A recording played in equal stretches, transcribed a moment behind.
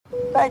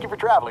Thank you for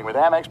traveling with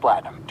Amex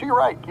Platinum. To your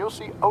right, you'll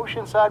see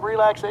oceanside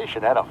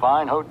relaxation at a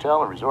fine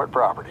hotel and resort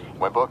property.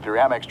 When booked through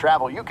Amex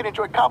Travel, you can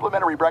enjoy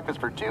complimentary breakfast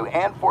for 2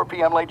 and 4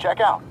 p.m. late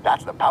checkout.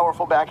 That's the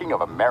powerful backing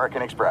of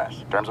American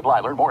Express. Terms apply.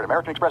 Learn more at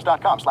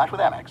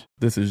americanexpress.com/withAmex.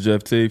 This is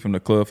Jeff T. from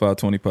the Club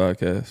 520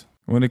 podcast.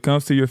 When it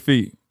comes to your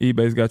feet,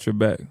 eBay's got your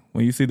back.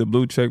 When you see the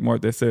blue check mark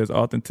that says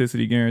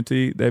authenticity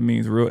guaranteed, that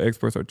means real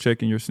experts are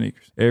checking your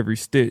sneakers. Every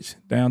stitch,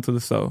 down to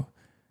the sole.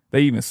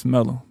 They even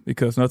smell them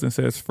because nothing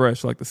says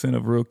fresh like the scent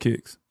of real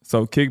kicks.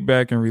 So kick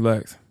back and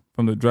relax.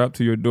 From the drop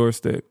to your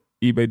doorstep,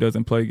 eBay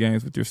doesn't play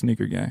games with your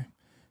sneaker game.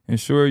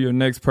 Ensure your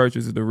next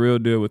purchase is the real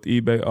deal with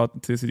eBay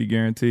Authenticity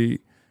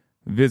Guaranteed.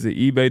 Visit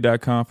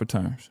ebay.com for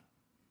terms.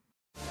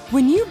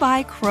 When you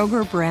buy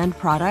Kroger brand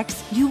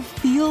products, you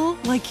feel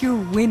like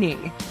you're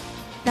winning.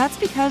 That's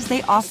because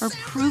they offer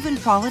proven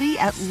quality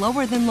at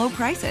lower than low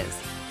prices.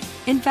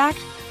 In fact,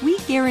 we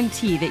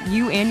guarantee that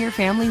you and your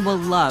family will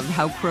love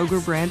how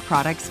Kroger brand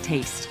products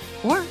taste,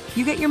 or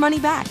you get your money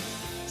back.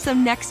 So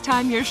next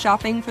time you're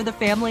shopping for the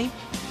family,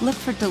 look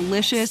for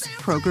delicious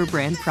Kroger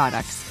brand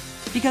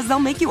products, because they'll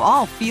make you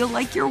all feel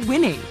like you're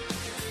winning.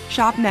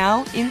 Shop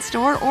now,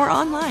 in-store, or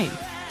online.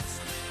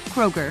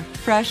 Kroger,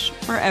 fresh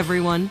for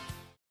everyone.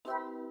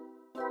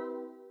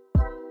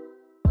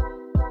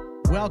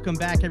 Welcome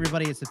back,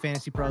 everybody. It's the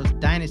Fantasy Pros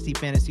Dynasty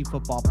Fantasy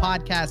Football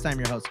Podcast. I'm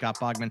your host, Scott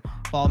Bogman.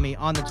 Follow me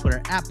on the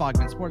Twitter at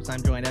Bogman Sports.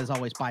 I'm joined, as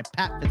always, by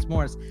Pat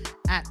Fitzmaurice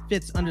at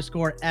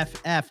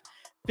Fitz_FF.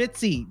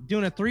 Fitzy,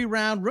 doing a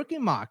 3-round rookie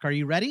mock. Are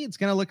you ready? It's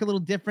going to look a little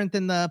different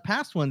than the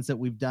past ones that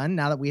we've done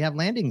now that we have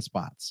landing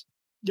spots.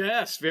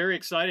 Yes, very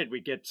excited. We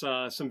get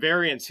some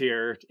variants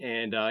here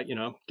and,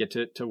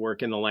 get to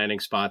work in the landing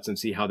spots and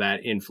see how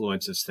that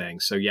influences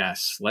things. So,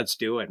 yes, let's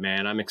do it,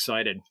 man. I'm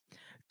excited.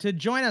 To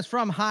join us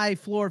from High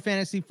Floor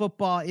Fantasy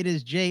Football, it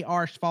is Jay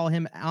Arsh. Follow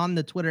him on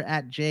the Twitter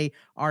at Jay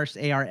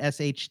Arsh,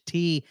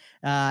 ARSHT.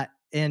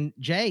 And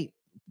Jay,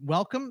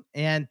 welcome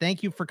and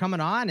thank you for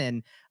coming on.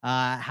 And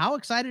how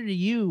excited are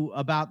you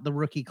about the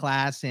rookie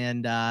class?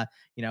 And,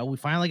 we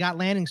finally got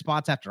landing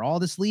spots after all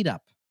this lead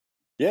up.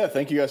 Yeah,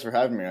 thank you guys for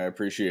having me. I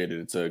appreciate it.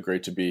 It's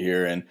great to be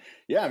here. And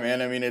yeah,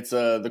 man, I mean, it's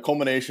the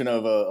culmination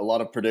of a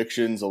lot of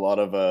predictions, a lot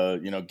of,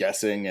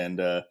 guessing.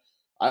 And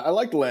I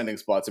like the landing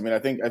spots. I mean, I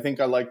think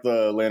I like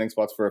the landing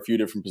spots for a few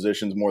different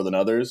positions more than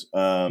others.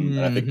 And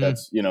I think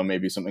that's,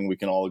 maybe something we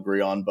can all agree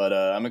on. But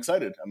I'm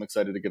excited. I'm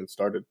excited to get it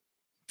started.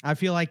 I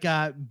feel like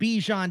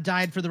Bijan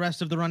died for the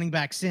rest of the running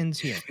back sins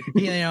here.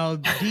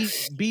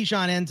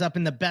 Bijan ends up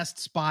in the best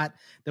spot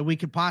that we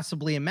could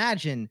possibly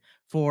imagine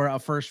for a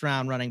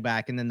first-round running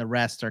back, and then the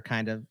rest are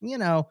kind of,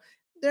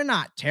 they're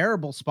not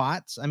terrible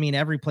spots. I mean,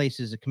 every place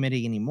is a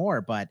committee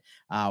anymore, but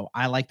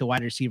I like the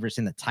wide receivers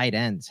and the tight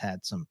ends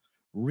had some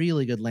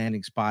really good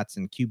landing spots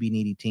and QB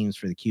needy teams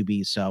for the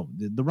QBs. So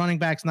the running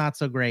back's not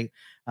so great,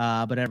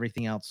 but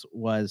everything else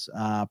was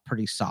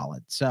pretty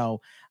solid.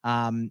 So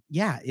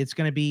it's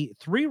going to be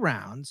 3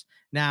 rounds.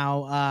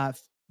 Now,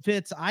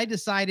 Fitz, I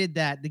decided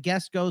that the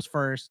guest goes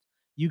first,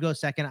 you go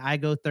second, I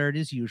go third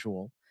as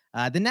usual.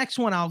 The next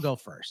one I'll go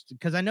first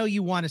because I know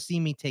you want to see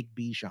me take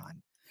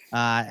Bijan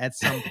at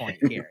some point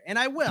here. And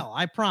I will.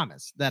 I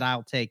promise that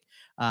I'll take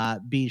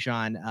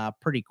Bijan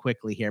pretty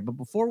quickly here. But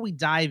before we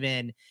dive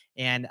in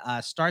and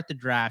start the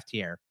draft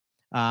here,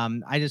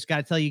 I just got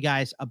to tell you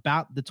guys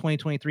about the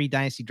 2023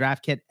 Dynasty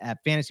Draft Kit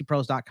at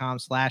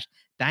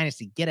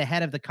fantasypros.com/dynasty. Get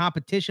ahead of the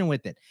competition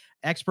with it.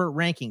 Expert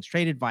rankings,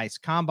 trade advice,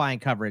 combine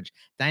coverage,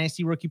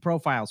 dynasty rookie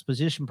profiles,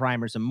 position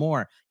primers, and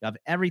more. You have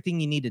everything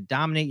you need to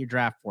dominate your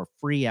draft for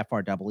free.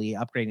 FREE,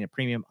 upgrading to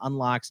premium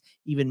unlocks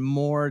even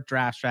more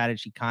draft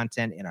strategy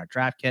content in our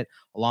draft kit,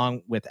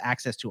 along with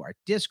access to our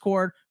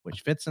Discord,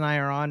 which Fitz and I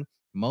are on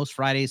most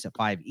Fridays at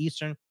 5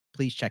 Eastern.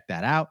 Please check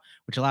that out,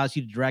 which allows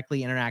you to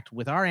directly interact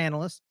with our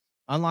analysts.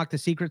 Unlock the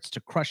secrets to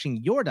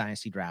crushing your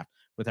dynasty draft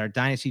with our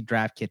dynasty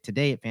draft kit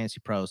today at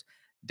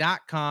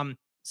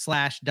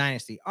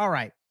fantasypros.com/dynasty. All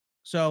right.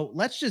 So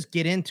let's just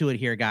get into it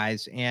here,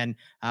 guys. And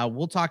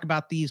we'll talk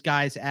about these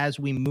guys as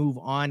we move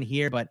on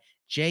here. But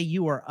Jay,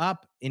 you are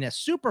up in a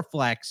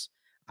Superflex.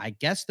 I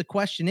guess the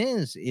question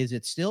is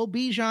it still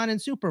Bijan in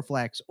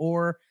Superflex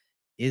or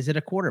is it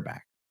a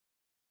quarterback?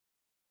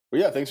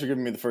 Well, yeah, thanks for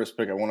giving me the first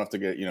pick. I won't have to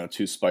get,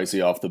 too spicy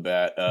off the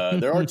bat.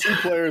 There are 2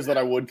 players that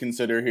I would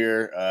consider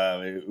here.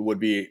 It would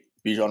be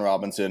Bijan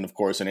Robinson, of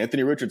course, and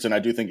Anthony Richardson, I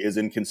do think is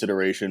in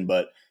consideration.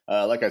 But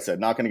like I said,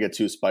 not going to get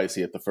too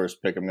spicy at the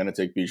first pick. I'm going to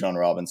take Bijan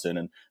Robinson.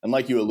 And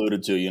like you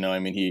alluded to,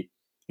 he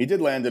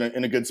did land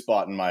in a good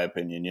spot, in my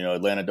opinion.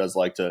 Atlanta does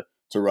like to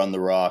run the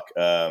rock.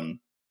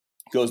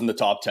 Goes in the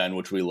top 10,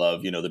 which we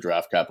love, the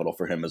draft capital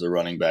for him as a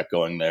running back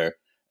going there.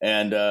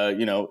 And,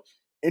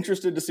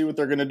 interested to see what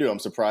they're going to do. I'm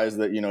surprised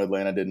that,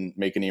 Atlanta didn't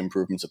make any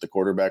improvements at the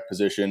quarterback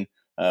position.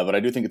 But I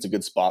do think it's a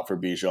good spot for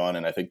Bijan,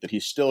 and I think that he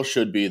still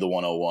should be the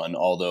 101,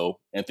 although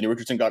Anthony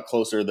Richardson got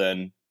closer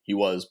than he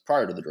was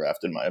prior to the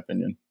draft, in my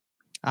opinion.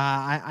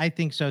 I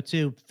think so,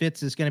 too.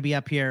 Fitz is going to be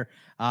up here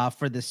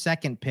for the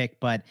second pick,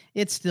 but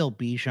it's still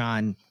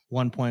Bijan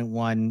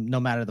 1.1, no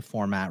matter the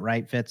format,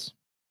 right, Fitz?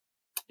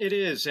 It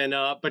is, and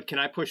but can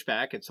I push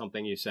back at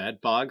something you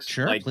said, Boggs?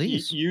 Sure, like,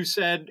 please. You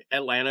said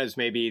Atlanta is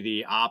maybe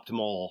the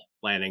optimal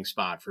landing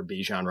spot for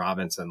Bijan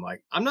Robinson.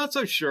 Like, I'm not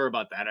so sure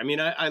about that. I mean,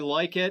 I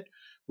like it.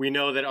 We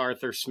know that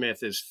Arthur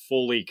Smith is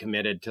fully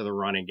committed to the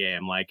running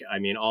game, like, I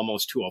mean,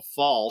 almost to a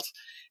fault.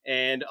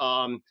 And,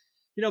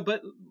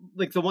 but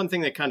like the one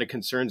thing that kind of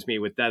concerns me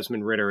with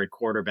Desmond Ridder at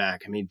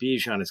quarterback, I mean,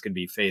 Bijan is going to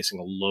be facing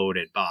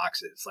loaded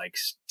boxes, like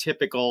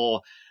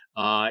typical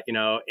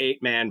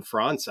 8-man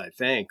fronts, I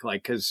think,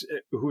 like, because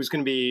who's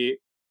going to be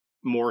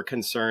more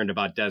concerned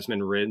about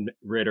Desmond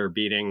Ridder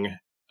beating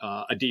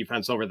a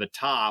defense over the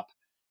top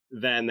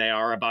than they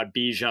are about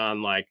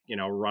Bijan, like,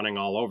 running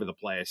all over the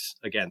place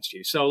against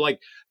you. So like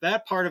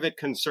that part of it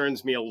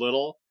concerns me a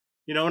little,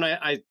 and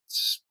I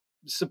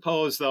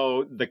suppose,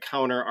 though, the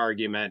counter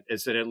argument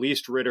is that at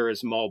least Ridder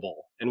is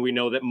mobile, and we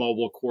know that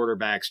mobile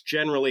quarterbacks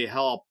generally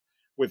help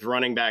with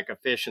running back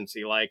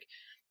efficiency. Like,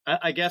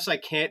 I guess I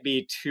can't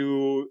be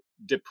too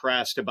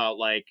depressed about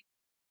like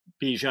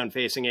Bijan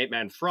facing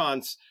 8-man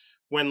fronts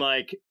when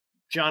like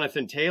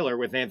Jonathan Taylor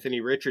with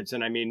Anthony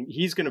Richardson, I mean,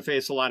 he's going to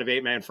face a lot of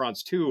 8-man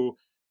fronts too.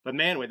 But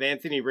man, with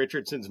Anthony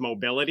Richardson's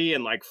mobility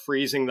and like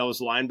freezing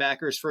those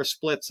linebackers for a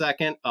split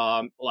second,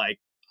 like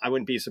I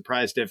wouldn't be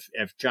surprised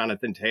if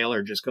Jonathan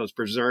Taylor just goes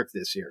berserk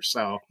this year.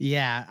 So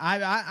yeah,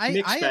 I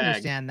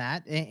understand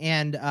that,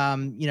 and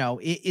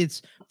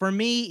it's for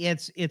me,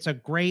 it's a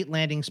great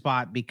landing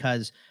spot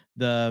because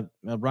the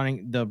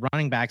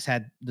running backs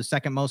had the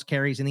second most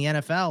carries in the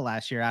NFL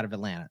last year out of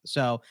Atlanta.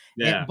 So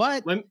yeah,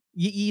 but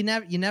you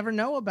never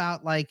know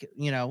about like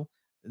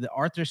the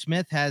Arthur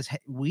Smith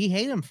we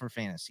hate him for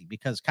fantasy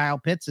because Kyle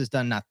Pitts has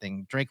done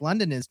nothing. Drake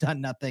London has done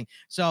nothing.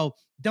 So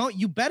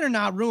you better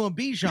not ruin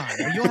Bijan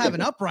or you'll have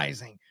an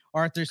uprising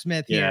Arthur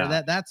Smith here.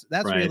 Yeah, That's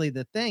right. Really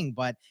the thing.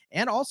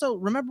 And also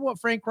remember what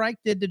Frank Reich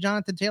did to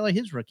Jonathan Taylor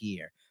his rookie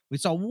year. We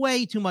saw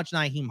way too much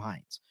Nyheim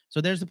Hines.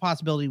 So there's the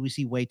possibility we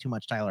see way too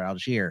much Tyler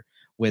Algier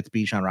with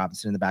Bijan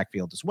Robinson in the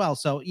backfield as well.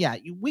 So yeah,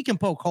 we can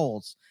poke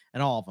holes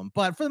in all of them,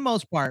 but for the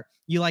most part,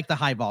 you like the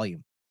high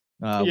volume.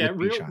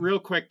 Real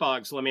quick,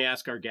 Boggs. Let me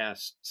ask our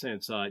guest,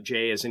 since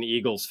Jay is an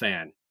Eagles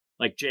fan.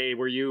 Like, Jay,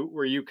 were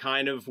you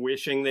kind of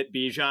wishing that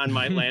Bijan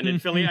might land in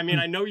Philly? I mean,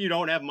 I know you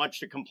don't have much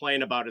to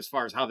complain about as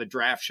far as how the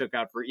draft shook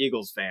out for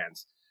Eagles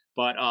fans,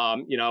 but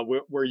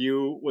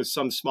was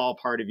some small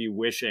part of you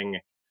wishing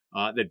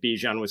that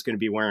Bijan was going to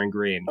be wearing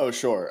green? Oh,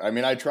 sure. I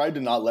mean, I tried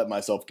to not let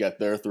myself get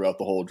there throughout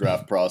the whole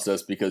draft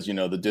process because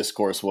the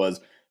discourse was,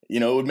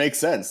 it would make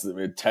sense.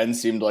 10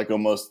 seemed like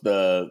almost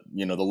the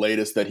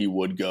latest that he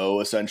would go,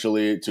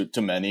 essentially,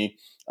 to many.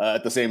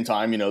 At the same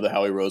time, the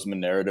Howie Roseman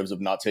narratives of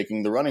not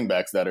taking the running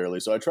backs that early.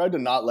 So I tried to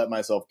not let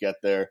myself get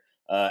there.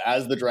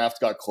 As the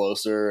draft got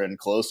closer and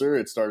closer,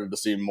 it started to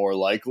seem more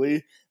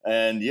likely.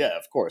 And yeah,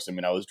 of course, I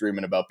mean, I was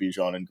dreaming about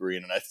Bijan and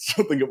green, and I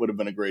still think it would have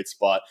been a great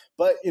spot.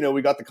 But,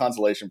 we got the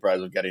consolation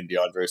prize of getting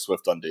DeAndre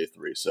Swift on day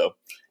 3. So,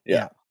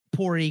 yeah.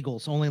 Poor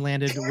Eagles only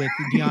landed with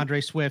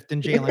DeAndre Swift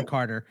and Jalen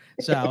Carter.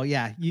 So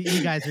yeah,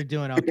 you guys are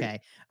doing okay.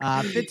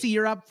 Fitzy,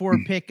 you're up for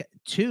pick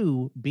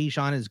 2.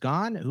 Bijan is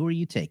gone. Who are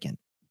you taking?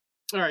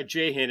 All right,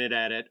 Jay hinted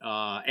at it.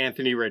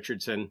 Anthony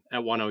Richardson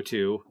at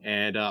 102,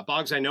 and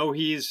Boggs, I know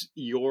he's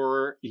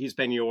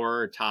been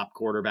your top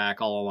quarterback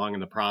all along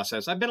in the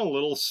process. I've been a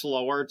little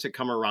slower to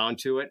come around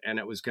to it, and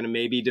it was going to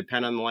maybe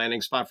depend on the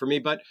landing spot for me.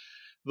 But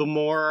the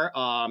more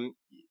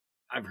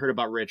I've heard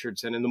about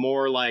Richardson, and the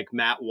more like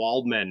Matt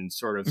Waldman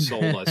sort of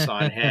sold us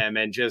on him,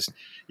 and just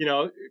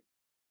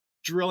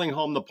drilling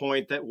home the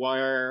point that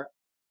where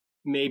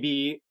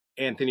maybe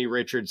Anthony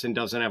Richardson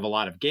doesn't have a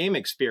lot of game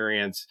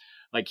experience.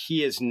 Like,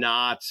 he is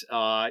not,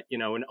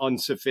 an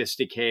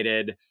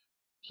unsophisticated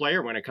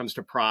player when it comes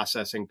to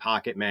processing,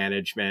 pocket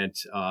management,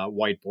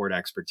 whiteboard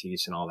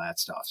expertise, and all that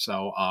stuff.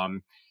 So,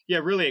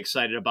 really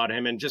excited about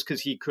him. And just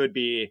because he could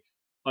be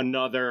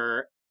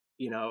another,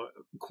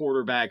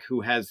 quarterback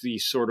who has the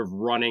sort of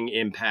running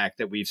impact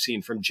that we've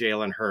seen from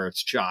Jalen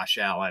Hurts, Josh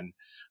Allen,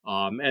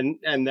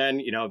 and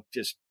then,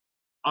 just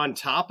on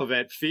top of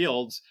it,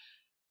 Fields,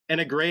 and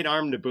a great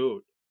arm to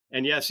boot.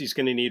 And yes, he's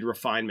going to need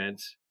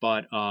refinement,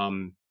 but,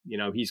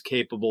 he's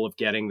capable of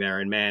getting there.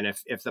 And man,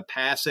 if the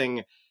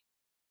passing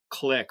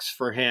clicks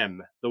for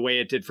him the way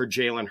it did for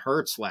Jalen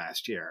Hurts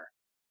last year,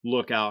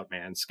 look out,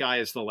 man. Sky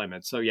is the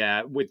limit. So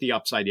yeah, with the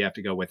upside, you have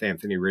to go with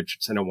Anthony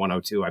Richardson at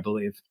 102, I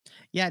believe.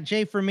 Yeah,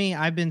 Jay, for me,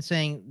 I've been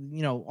saying,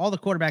 all the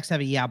quarterbacks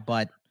have a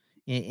but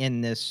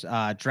in this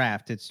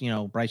draft. It's,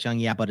 Bryce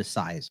Young, but his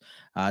size.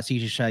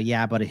 CJ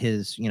Shah, but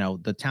his,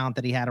 the talent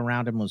that he had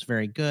around him was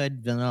very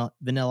good.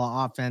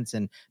 Vanilla offense,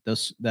 and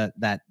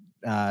that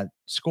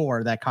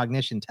score, that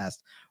cognition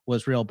test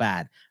was real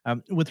bad.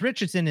 With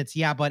Richardson, it's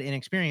but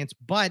inexperience.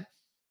 But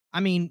I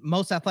mean,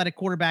 most athletic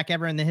quarterback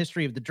ever in the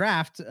history of the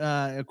draft,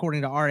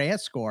 according to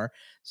RAS score.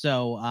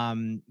 So,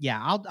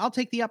 I'll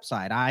take the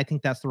upside. I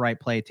think that's the right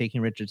play,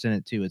 taking Richardson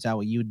at 2. Is that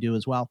what you would do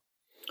as well?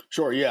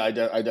 Sure. Yeah,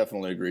 I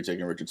definitely agree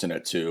taking Richardson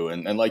at 2.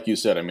 And like you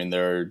said, I mean,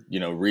 there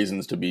are,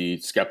 reasons to be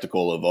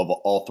skeptical of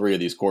all three of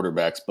these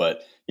quarterbacks.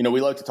 But, we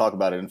like to talk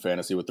about it in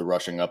fantasy with the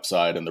rushing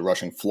upside and the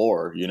rushing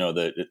floor,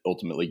 that it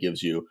ultimately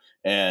gives you.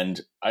 And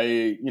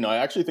I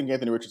actually think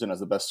Anthony Richardson has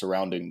the best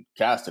surrounding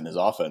cast in his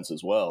offense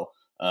as well.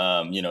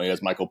 He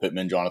has Michael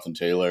Pittman, Jonathan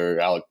Taylor,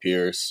 Alec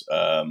Pierce,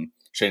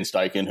 Shane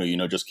Steichen,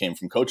 who, just came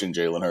from coaching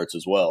Jalen Hurts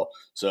as well.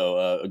 So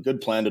a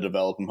good plan to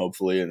develop him,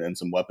 hopefully, and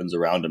some weapons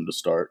around him to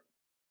start.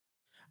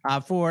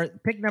 For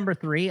pick number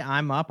 3,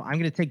 I'm up. I'm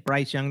going to take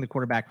Bryce Young, the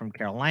quarterback from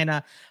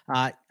Carolina.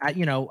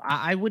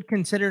 I would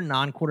consider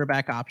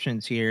non-quarterback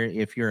options here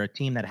if you're a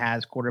team that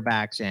has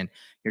quarterbacks and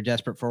you're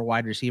desperate for a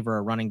wide receiver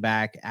or running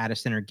back.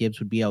 Addison or Gibbs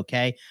would be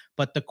okay.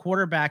 But the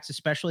quarterbacks,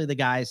 especially the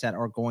guys that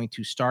are going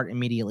to start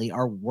immediately,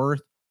 are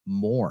worth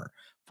more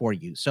for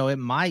you. So it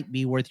might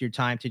be worth your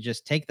time to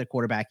just take the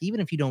quarterback, even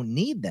if you don't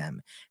need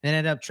them, and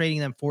end up trading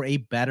them for a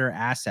better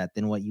asset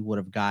than what you would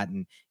have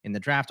gotten in the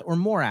draft, or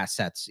more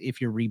assets if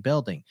you're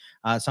rebuilding,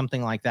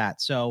 something like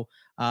that. So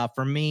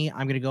for me,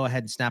 I'm going to go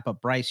ahead and snap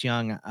up Bryce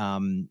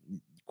Young,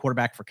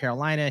 quarterback for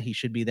Carolina. He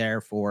should be there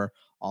for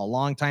a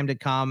long time to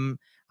come.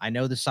 I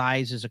know the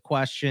size is a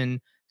question.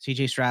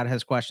 CJ Stroud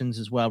has questions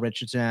as well.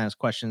 Richardson has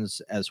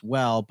questions as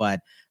well, but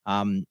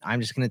I'm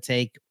just going to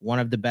take one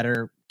of the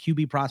better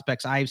QB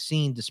prospects I've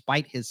seen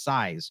despite his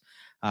size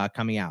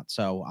coming out.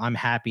 So I'm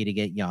happy to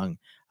get Young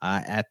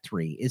at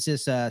 3. Is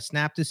this a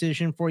snap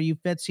decision for you,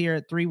 Fitz, here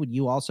at 3? Would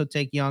you also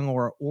take Young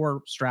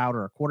or Stroud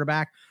or a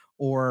quarterback,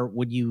 or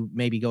would you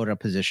maybe go to a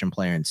position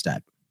player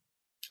instead?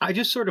 I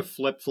just sort of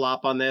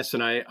flip-flop on this,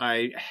 and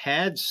I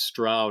had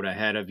Stroud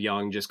ahead of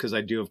Young just because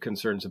I do have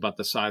concerns about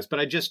the size, but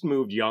I just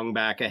moved Young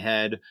back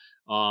ahead.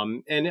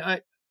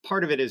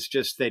 Part of it is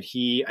just that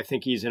I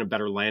think he's in a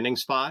better landing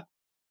spot.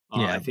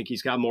 I think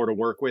he's got more to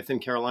work with in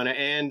Carolina,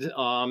 and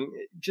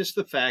just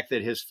the fact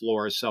that his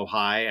floor is so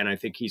high, and I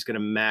think he's going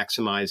to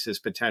maximize his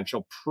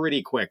potential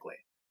pretty quickly.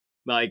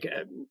 Like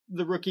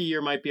the rookie year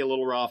might be a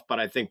little rough, but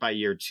I think by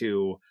year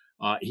 2,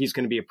 he's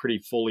going to be a pretty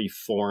fully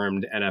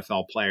formed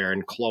NFL player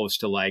and close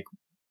to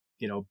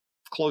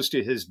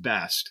his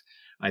best,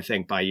 I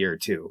think, by year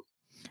 2.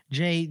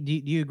 Jay, do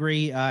you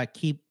agree?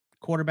 Keep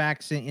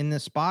quarterbacks in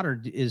this spot,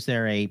 or is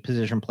there a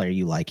position player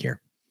you like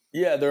here?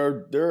 Yeah,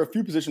 there are a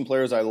few position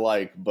players I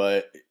like,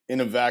 but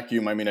in a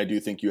vacuum, I mean, I do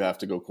think you have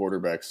to go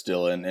quarterback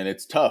still, and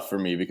it's tough for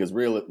me because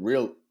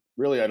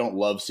really, I don't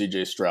love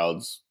CJ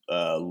Stroud's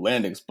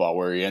landing spot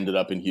where he ended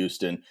up in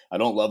Houston. I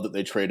don't love that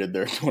they traded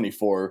their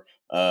 24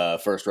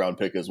 first round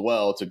pick as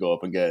well to go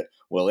up and get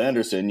Will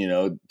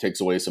Anderson. Takes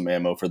away some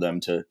ammo for them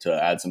to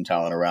add some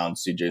talent around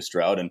CJ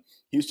Stroud. And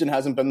Houston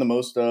hasn't been the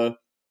most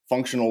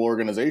functional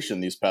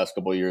organization these past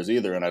couple of years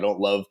either. And I don't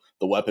love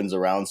the weapons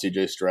around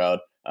CJ Stroud.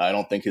 I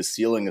don't think his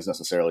ceiling is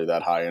necessarily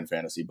that high in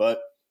fantasy, but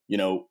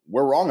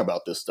we're wrong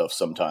about this stuff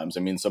sometimes. I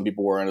mean, some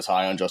people weren't as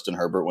high on Justin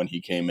Herbert when he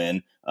came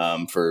in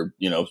for,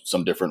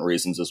 some different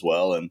reasons as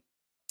well. And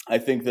I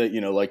think that,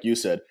 like you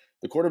said,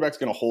 the quarterback's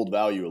going to hold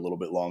value a little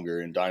bit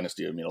longer in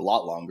Dynasty. I mean, a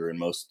lot longer in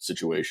most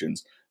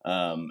situations.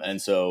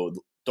 And so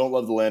don't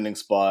love the landing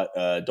spot.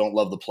 Don't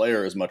love the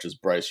player as much as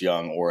Bryce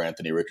Young or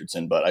Anthony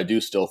Richardson, but I do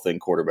still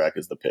think quarterback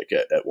is the pick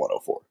at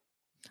 104.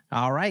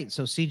 All right.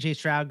 So CJ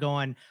Stroud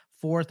going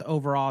 4th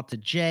overall to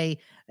Jay.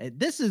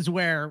 This is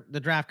where the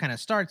draft kind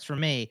of starts for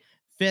me.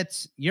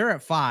 Fitz, you're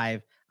at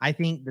 5. I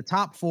think the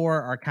top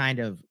 4 are kind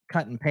of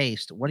cut and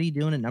paste. What are you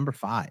doing at number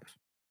 5?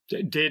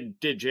 Did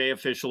Jay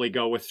officially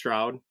go with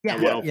Stroud? Yeah,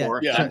 at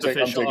 104? Yeah, That's I'm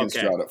official. taking Okay.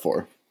 Stroud at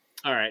 4.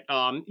 All right.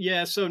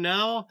 So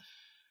now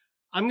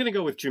I'm going to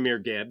go with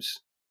Jahmyr Gibbs.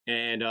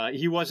 And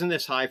he wasn't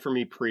this high for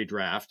me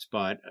pre-draft,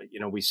 but,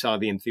 we saw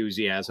the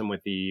enthusiasm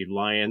with the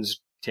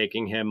Lions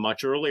taking him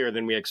much earlier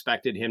than we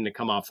expected him to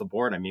come off the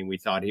board. I mean, we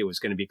thought he was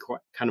going to be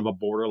kind of a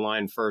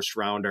borderline first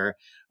rounder.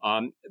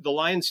 The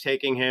Lions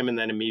taking him and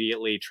then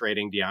immediately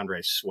trading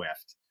DeAndre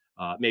Swift.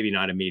 Maybe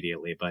not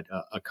immediately, but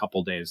a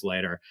couple days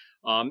later.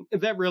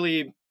 That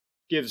really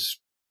gives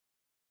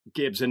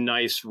Gibbs a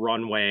nice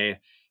runway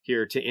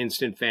here to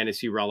instant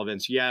fantasy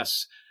relevance.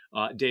 Yes,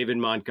 David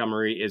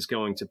Montgomery is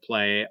going to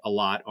play a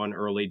lot on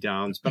early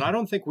downs, but I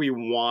don't think we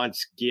want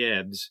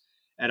Gibbs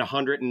at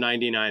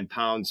 199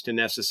 pounds to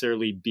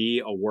necessarily be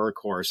a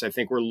workhorse. I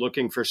think we're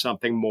looking for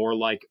something more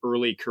like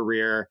early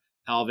career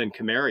Alvin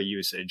Kamara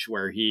usage,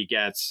 where he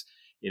gets,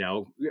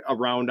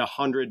 around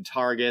 100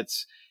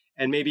 targets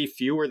and maybe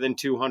fewer than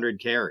 200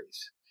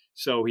 carries.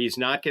 So he's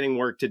not getting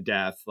worked to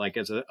death like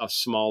as a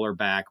smaller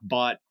back,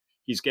 but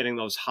he's getting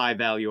those high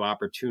value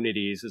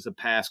opportunities as a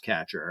pass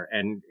catcher.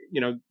 And,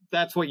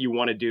 that's what you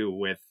want to do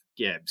with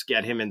Gibbs,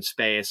 get him in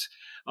space.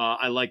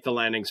 I like the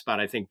landing spot.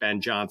 I think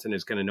Ben Johnson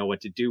is going to know what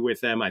to do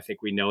with him. I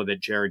think we know that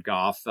Jared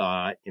Goff,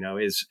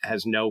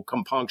 has no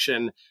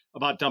compunction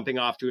about dumping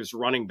off to his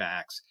running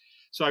backs.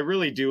 So I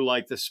really do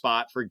like the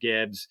spot for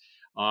Gibbs.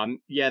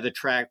 The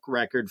track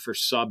record for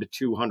sub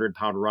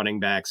 200-pound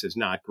running backs is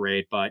not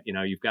great, but,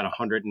 you've got a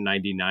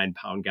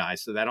 199-pound guy.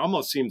 So that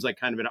almost seems like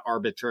kind of an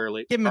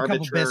arbitrary Give him a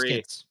couple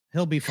biscuits.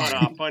 He'll be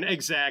fine.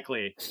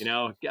 Exactly.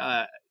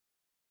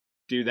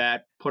 do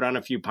that, put on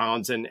a few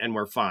pounds, and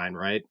we're fine,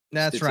 right?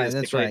 That's right.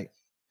 That's right.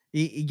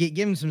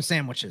 Give him some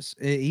sandwiches.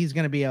 He's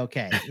going to be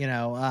okay.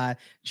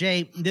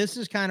 Jay, this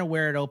is kind of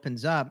where it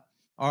opens up.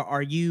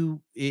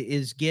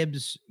 Is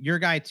Gibbs your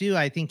guy too?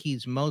 I think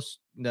he's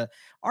the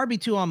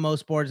RB2 on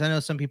most boards. I know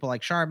some people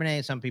like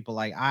Charbonnet, some people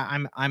like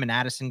I'm an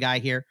Addison guy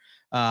here.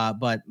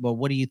 But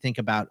what do you think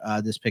about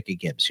this pick of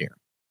Gibbs here?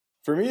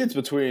 For me, it's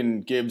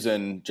between Gibbs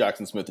and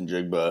Jackson Smith and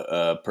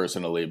Jigba,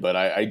 personally. But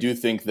I do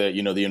think that,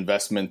 the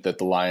investment that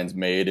the Lions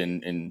made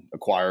in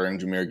acquiring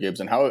Jahmyr Gibbs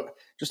and how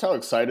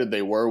excited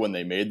they were when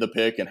they made the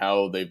pick and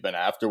how they've been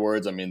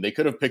afterwards. I mean, they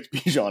could have picked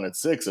Bijan at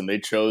 6 and they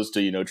chose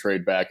to,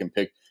 trade back and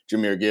pick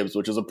Jahmyr Gibbs,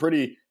 which is a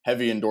pretty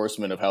heavy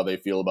endorsement of how they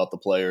feel about the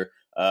player.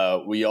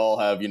 We all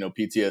have,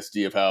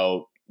 PTSD of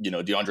how,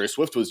 DeAndre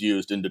Swift was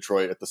used in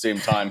Detroit at the same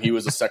time. He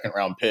was a second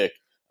round pick.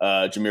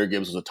 Jahmyr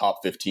Gibbs was a top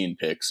 15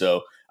 pick.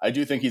 So I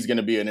do think he's going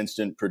to be an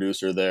instant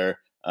producer there.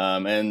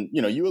 And,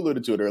 you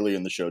alluded to it early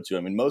in the show too.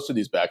 I mean, most of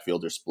these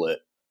backfields are split.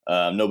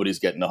 Nobody's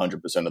getting 100%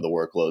 of the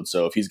workload.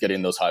 So if he's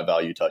getting those high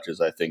value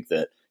touches, I think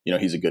that,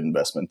 he's a good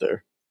investment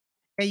there.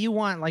 Hey, you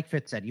want, like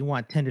Fitz said, you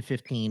want 10 to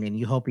 15 and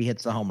you hope he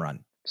hits the home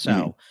run.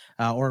 So,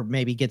 or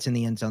maybe gets in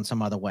the end zone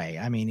some other way.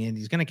 I mean, and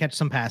he's going to catch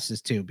some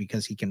passes too,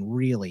 because he can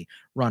really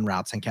run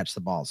routes and catch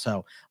the ball.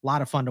 So a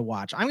lot of fun to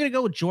watch. I'm going to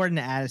go with Jordan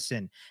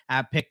Addison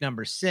at pick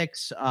number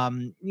 6.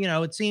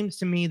 It seems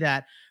to me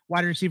that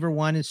wide receiver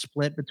 1 is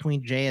split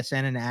between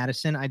JSN and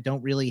Addison. I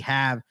don't really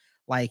have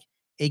like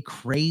a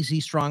crazy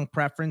strong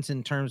preference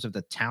in terms of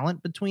the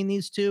talent between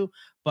these two.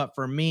 But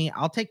for me,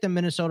 I'll take the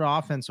Minnesota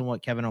offense and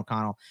what Kevin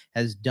O'Connell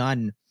has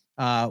done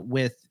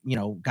with,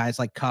 guys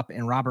like Kupp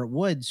and Robert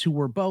Woods, who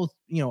were both,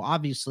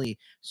 obviously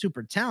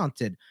super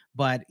talented,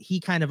 but he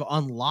kind of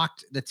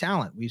unlocked the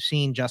talent. We've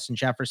seen Justin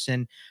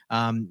Jefferson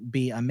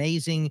be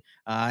amazing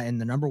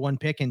and the number 1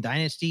 pick in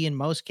Dynasty in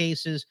most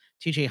cases.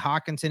 TJ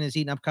Hawkinson has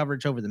eaten up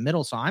coverage over the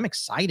middle. So I'm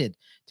excited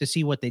to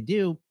see what they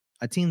do.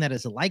 A team that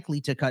is likely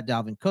to cut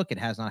Dalvin Cook. It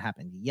has not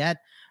happened yet.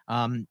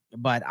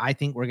 But I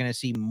think we're going to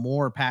see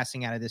more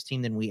passing out of this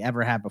team than we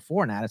ever have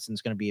before. And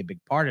Addison's going to be a big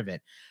part of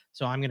it.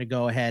 So I'm going to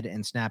go ahead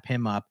and snap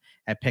him up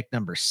at pick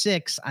number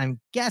 6. I'm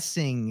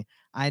guessing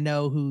I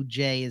know who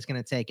Jay is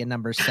going to take at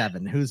number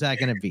 7. Who's that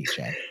going to be,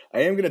 Jay?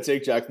 I am going to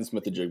take Jackson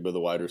Smith-Njigba, the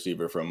wide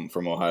receiver from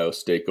Ohio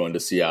State, going to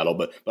Seattle.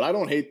 But I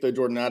don't hate the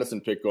Jordan Addison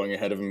pick going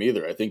ahead of him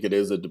either. I think it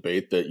is a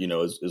debate that,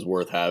 is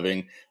worth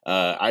having.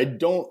 I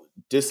don't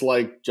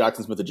dislike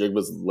Jackson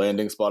Smith-Njigba's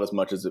landing spot as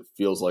much as it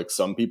feels like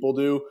some people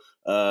do.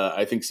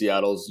 I think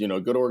Seattle's,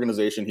 a good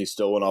organization. He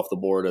still went off the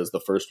board as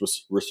the first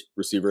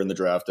receiver in the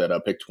draft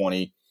at pick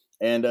 20.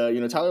 And,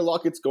 Tyler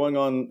Lockett's going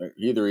on,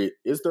 either he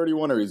is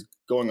 31 or he's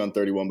going on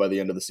 31 by the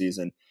end of the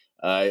season.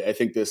 I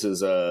think this is,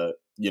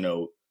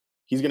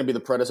 he's going to be the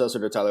predecessor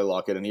to Tyler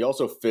Lockett. And he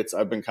also fits,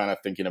 I've been kind of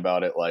thinking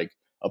about it like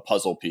a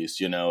puzzle piece,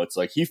 it's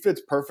like he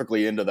fits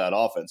perfectly into that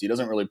offense. He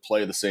doesn't really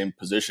play the same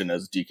position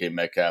as DK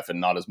Metcalf and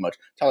not as much.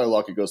 Tyler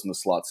Lockett goes in the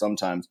slot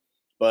sometimes,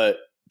 but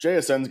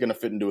JSN's going to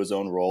fit into his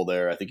own role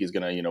there. I think he's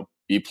going to,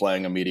 be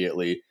playing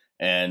immediately.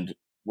 And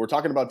we're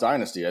talking about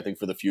Dynasty. I think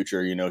for the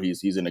future,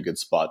 he's in a good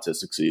spot to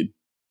succeed.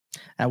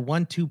 That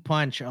 1-2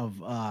 punch of,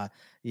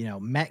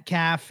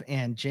 Metcalf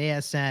and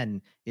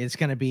JSN is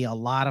going to be a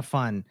lot of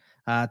fun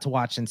to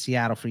watch in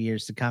Seattle for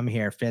years to come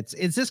here, Fitz.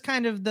 Is this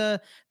kind of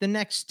the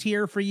next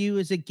tier for you?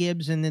 Is it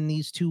Gibbs and then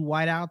these 2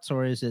 wideouts,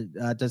 or is it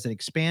does it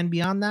expand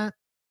beyond that?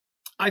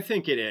 I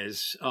think it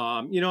is.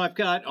 I've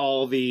got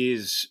all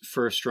these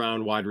first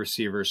round wide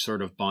receivers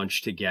sort of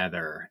bunched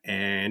together,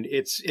 and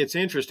it's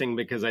interesting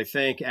because I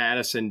think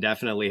Addison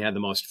definitely had the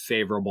most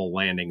favorable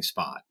landing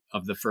spot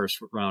of the first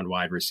round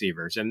wide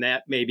receivers. And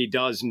that maybe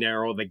does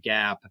narrow the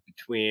gap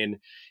between,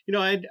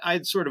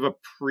 I'd sort of a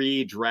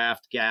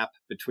pre-draft gap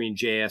between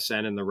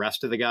JSN and the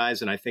rest of the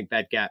guys. And I think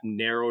that gap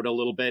narrowed a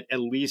little bit, at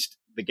least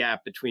the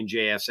gap between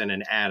JSN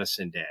and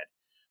Addison did.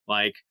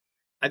 Like,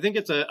 I think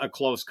it's a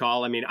close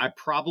call. I mean, I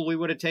probably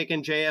would have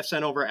taken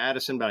JSN over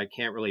Addison, but I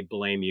can't really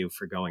blame you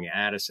for going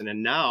Addison.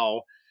 And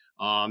now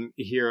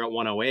here at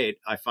 108,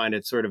 I find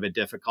it sort of a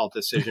difficult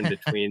decision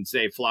between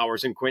Zay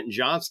Flowers and Quentin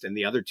Johnston,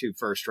 the other 2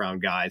 first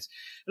round guys.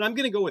 And I'm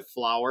going to go with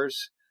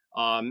Flowers.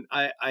 I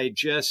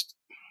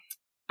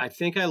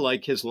think I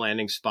like his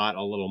landing spot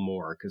a little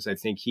more because I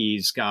think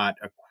he's got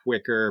a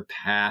quicker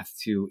path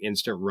to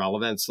instant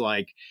relevance.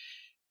 Like,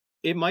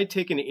 it might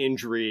take an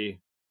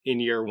injury in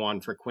year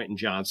 1 for Quentin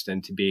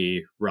Johnston to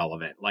be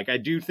relevant. Like, I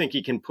do think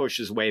he can push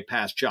his way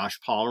past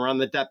Josh Palmer on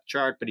the depth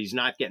chart, but he's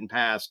not getting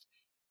past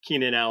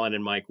Keenan Allen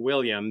and Mike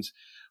Williams.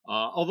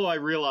 Although I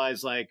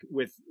realize, like,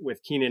 with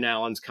Keenan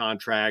Allen's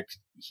contract,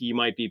 he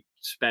might be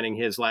spending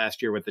his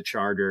last year with the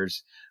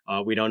Chargers.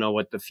 We don't know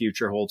what the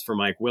future holds for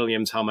Mike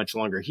Williams, how much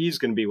longer he's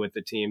going to be with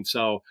the team.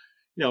 So,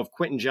 if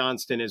Quentin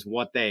Johnston is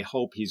what they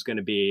hope he's going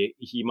to be,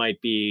 he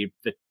might be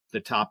the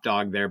top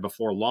dog there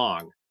before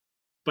long,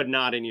 but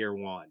not in year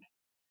 1.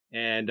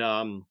 And,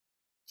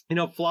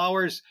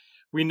 Flowers,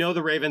 We know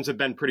the Ravens have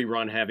been pretty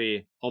run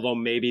heavy, although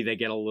maybe they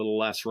get a little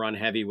less run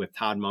heavy with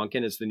Todd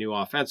Monken as the new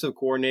offensive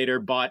coordinator,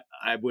 but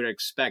I would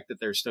expect that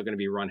they're still going to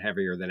be run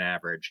heavier than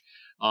average.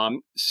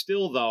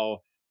 Still,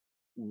 though,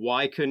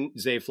 why couldn't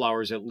Zay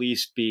Flowers at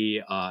least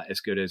be as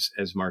good as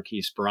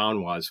Marquise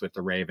Brown was with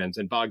the Ravens?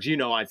 And Boggs,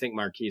 I think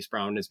Marquise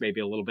Brown is maybe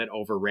a little bit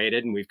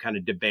overrated, and we've kind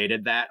of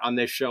debated that on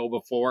this show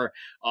before.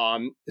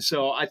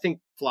 So I think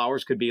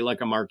Flowers could be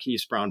like a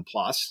Marquise Brown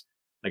plus.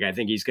 Like, I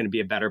think he's going to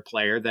be a better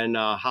player than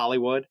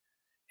Hollywood.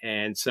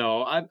 And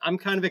so I'm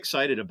kind of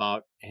excited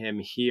about him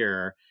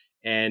here.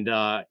 And,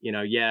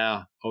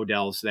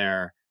 Odell's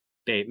there,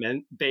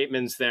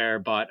 Bateman's there,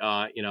 but,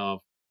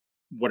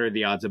 what are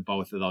the odds of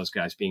both of those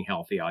guys being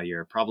healthy all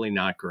year? Probably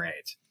not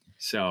great.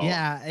 So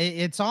yeah,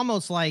 it's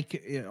almost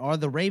like, are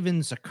the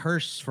Ravens a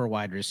curse for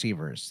wide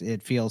receivers?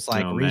 It feels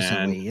like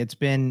recently it's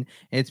been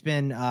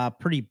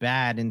pretty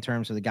bad in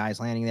terms of the guys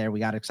landing there.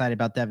 We got excited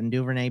about Devin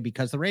Duvernay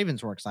because the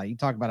Ravens were excited. You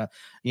talk about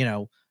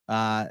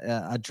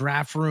a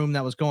draft room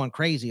that was going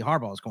crazy.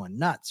 Harbaugh was going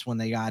nuts when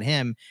they got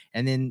him,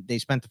 and then they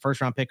spent the first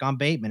round pick on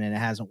Bateman and it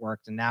hasn't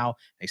worked. And now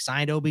they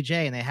signed OBJ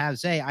and they have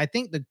Zay. I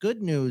think the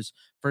good news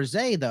for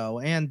Zay, though,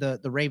 and the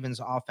Ravens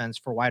offense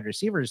for wide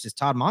receivers is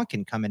Todd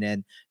Monken coming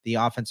in, the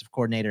offensive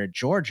coordinator at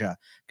Georgia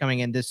coming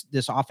in. This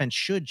offense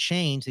should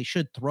change. They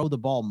should throw the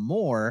ball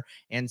more,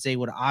 and Zay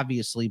would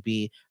obviously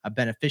be a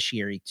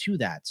beneficiary to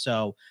that.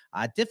 So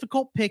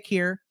difficult pick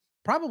here.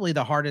 Probably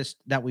the hardest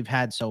that we've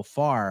had so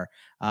far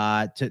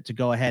to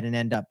go ahead and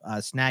end up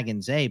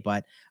snagging Zay.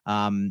 But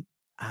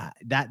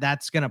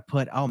that's going to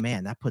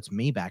that puts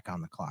me back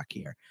on the clock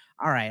here.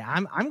 All right,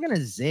 I'm going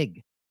to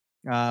zig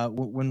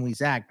when we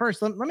zag.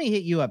 First, let me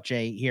hit you up,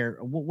 Jay, here.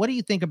 What do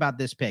you think about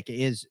this pick?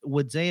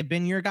 Would Zay have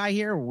been your guy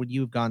here, or would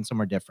you have gone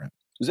somewhere different?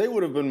 Zay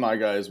would have been my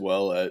guy as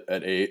well at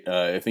 8.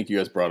 I think you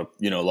guys brought up,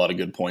 a lot of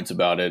good points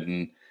about it.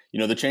 And,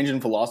 the change in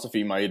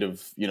philosophy might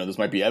have, this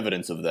might be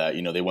evidence of that.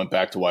 They went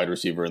back to wide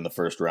receiver in the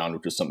first round,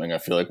 which is something I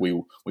feel like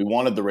we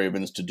wanted the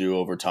Ravens to do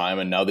over time.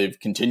 And now they've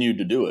continued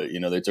to do it.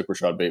 They took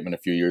Rashad Bateman a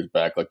few years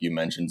back, like you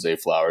mentioned, Zay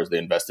Flowers. They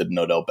invested in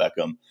Odell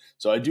Beckham.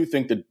 So I do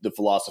think that the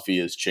philosophy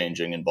is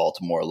changing in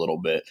Baltimore a little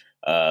bit.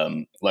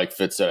 Like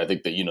Fitz said, I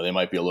think that, they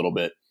might be a little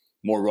bit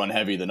more run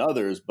heavy than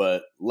others,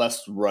 but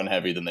less run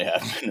heavy than they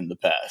have been in the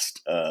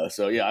past.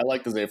 So yeah, I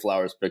like the Zay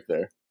Flowers pick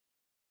there.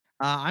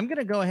 I'm going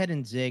to go ahead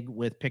and zig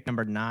with pick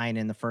number 9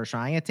 in the first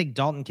round. I'm going to take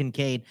Dalton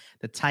Kincaid,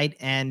 the tight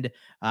end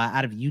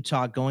out of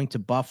Utah, going to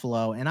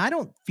Buffalo. And I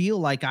don't feel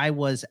like I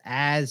was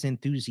as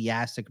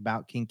enthusiastic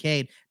about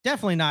Kincaid.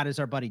 Definitely not as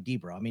our buddy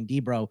Debro. I mean,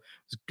 Debro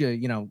was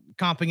good,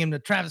 comping him to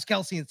Travis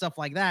Kelce and stuff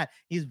like that.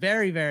 He's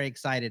very, very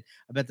excited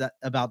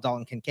about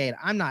Dalton Kincaid.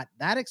 I'm not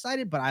that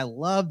excited, but I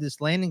love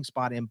this landing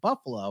spot in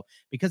Buffalo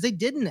because they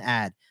didn't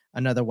add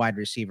another wide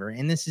receiver.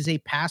 And this is a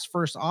pass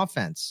first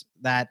offense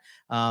that,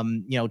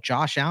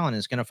 Josh Allen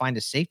is going to find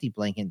a safety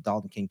blanket in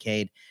Dalton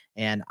Kincaid.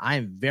 And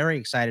I'm very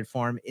excited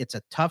for him. It's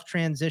a tough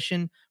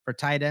transition for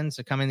tight ends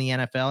to come in the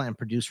NFL and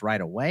produce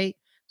right away.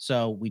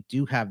 So we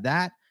do have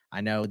that.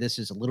 I know this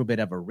is a little bit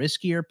of a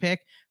riskier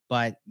pick,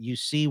 but you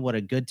see what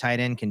a good tight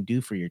end can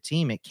do for your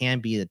team. It can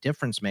be the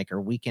difference maker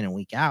week in and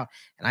week out.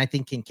 And I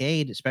think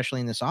Kincaid,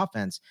 especially in this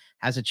offense,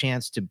 has a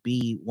chance to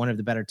be one of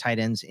the better tight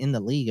ends in the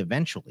league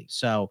eventually.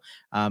 So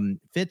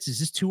Fitz, is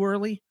this too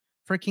early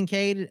for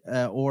Kincaid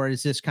or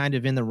is this kind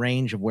of in the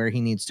range of where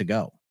he needs to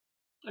go?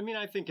 I mean,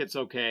 I think it's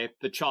okay.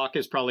 The chalk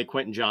is probably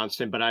Quentin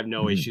Johnston, but I have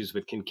no issues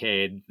with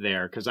Kincaid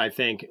there because I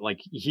think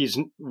he's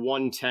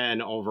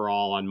 110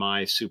 overall on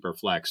my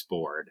Superflex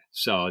board.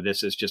 So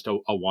this is just a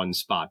one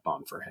spot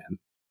bump for him.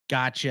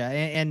 Gotcha.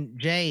 And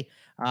Jay,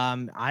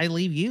 I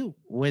leave you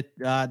with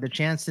the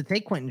chance to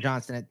take Quentin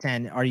Johnston at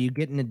 10. Are you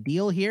getting a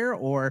deal here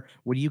or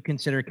would you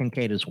consider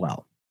Kincaid as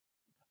well?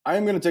 I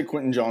am going to take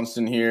Quentin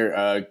Johnston here.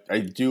 I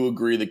do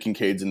agree that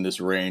Kincaid's in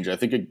this range. I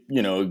think,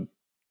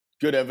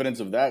 good evidence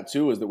of that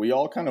too is that we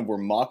all kind of were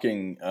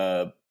mocking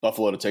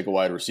Buffalo to take a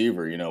wide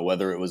receiver,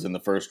 whether it was in the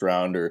first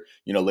round or,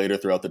 later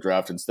throughout the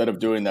draft. Instead of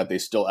doing that, they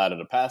still added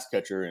a pass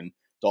catcher and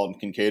Dalton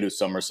Kincaid, who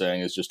some are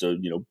saying is just a,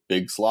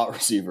 big slot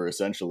receiver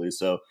essentially.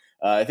 So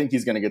I think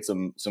he's going to get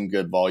some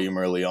good volume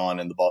early on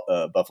in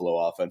the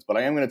Buffalo offense, but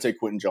I am going to take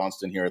Quentin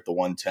Johnston here at the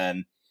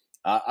 110.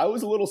 I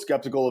was a little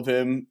skeptical of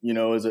him,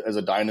 as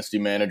a dynasty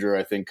manager.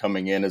 I think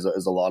coming in as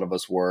a lot of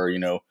us were,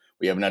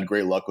 we haven't had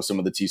great luck with some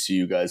of the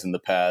TCU guys in the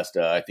past.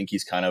 I think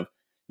he's kind of,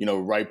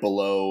 right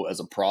below as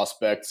a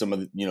prospect, some of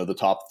the, the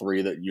top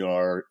 3 that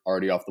are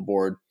already off the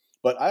board.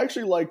 But I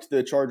actually liked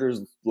the Chargers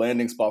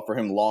landing spot for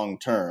him long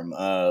term.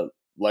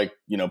 Like,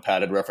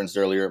 Pat had referenced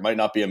earlier, it might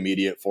not be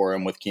immediate for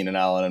him with Keenan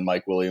Allen and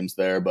Mike Williams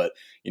there, but,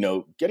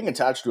 getting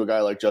attached to a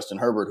guy like Justin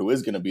Herbert, who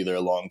is going to be there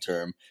long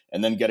term,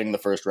 and then getting the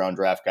first round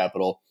draft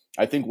capital,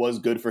 I think was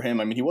good for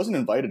him. I mean, he wasn't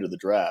invited to the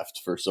draft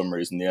for some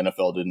reason. The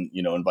NFL didn't,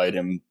 invite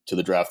him to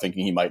the draft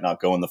thinking he might not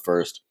go in the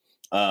first.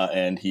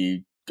 And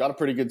he got a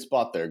pretty good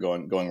spot there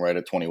going right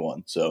at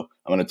 21. So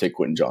I'm going to take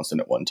Quentin Johnston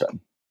at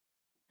 110.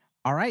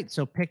 All right.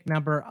 So pick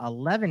number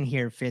 11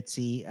 here,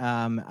 Fitzy.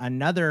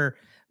 Another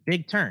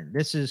big turn.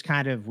 This is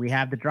kind of, we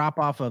have the drop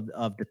off of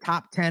the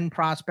top 10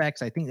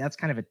 prospects. I think that's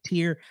kind of a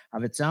tier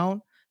of its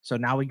own. So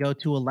now we go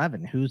to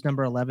 11. Who's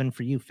number 11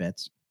 for you,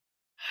 Fitz?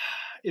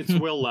 It's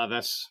Will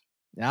Levis.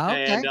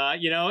 Okay. And,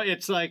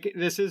 it's like,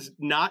 this is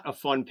not a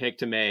fun pick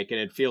to make. And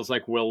it feels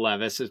like Will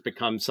Levis has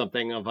become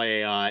something of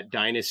a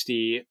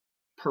dynasty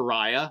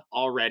pariah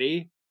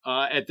already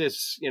at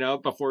this,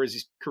 before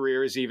his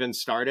career has even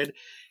started.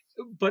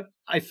 But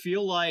I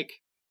feel like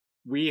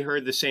we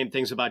heard the same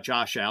things about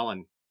Josh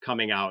Allen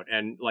coming out,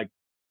 and like,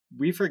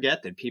 we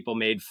forget that people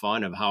made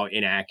fun of how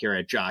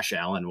inaccurate Josh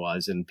Allen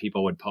was, and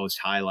people would post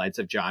highlights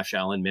of Josh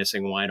Allen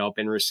missing wide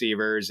open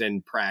receivers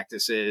in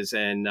practices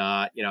and,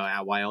 at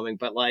Wyoming.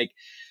 But like,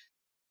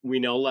 we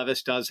know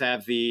Levis does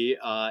have the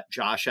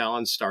Josh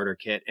Allen starter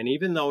kit. And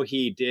even though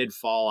he did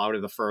fall out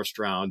of the first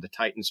round, the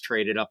Titans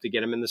traded up to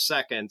get him in the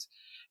second.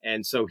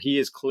 And so he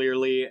is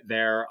clearly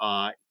their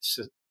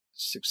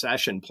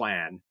succession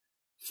plan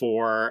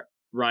for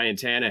Ryan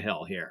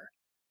Tannehill here.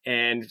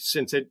 And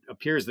since it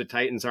appears the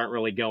Titans aren't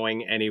really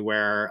going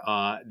anywhere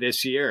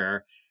this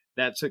year,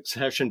 that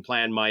succession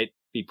plan might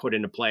be put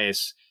into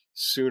place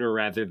sooner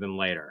rather than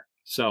later.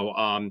 So,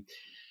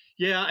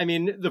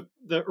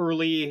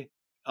 the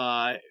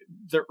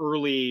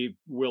early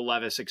Will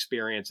Levis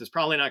experience is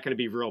probably not going to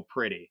be real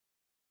pretty,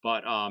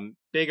 but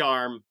big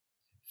arm,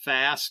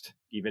 fast,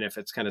 even if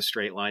it's kind of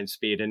straight line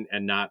speed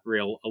and not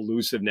real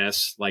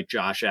elusiveness like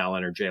Josh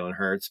Allen or Jalen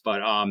Hurts.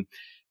 But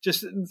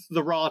just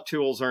the raw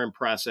tools are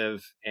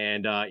impressive.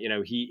 And,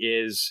 he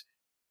is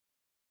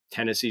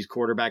Tennessee's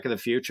quarterback of the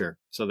future.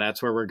 So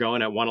that's where we're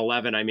going at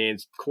 111. I mean,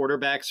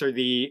 quarterbacks are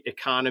the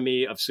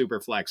economy of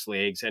Superflex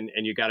leagues, and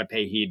you got to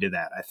pay heed to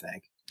that, I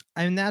think.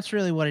 And that's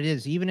really what it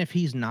is. Even if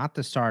he's not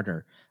the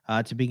starter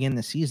to begin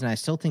the season, I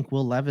still think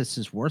Will Levis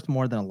is worth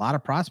more than a lot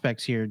of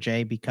prospects here,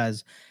 Jay,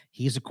 because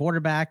he's a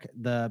quarterback.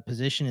 The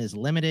position is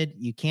limited.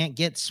 You can't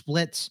get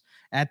splits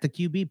at the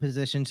QB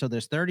position. So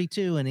there's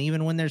 32. And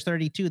even when there's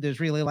 32, there's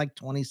really like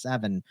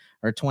 27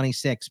 or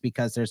 26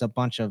 because there's a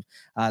bunch of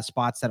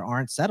spots that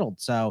aren't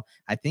settled. So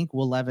I think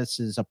Will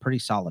Levis is a pretty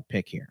solid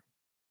pick here.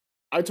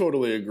 I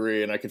totally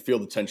agree, and I could feel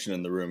the tension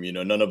in the room.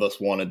 None of us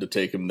wanted to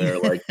take him there.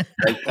 Like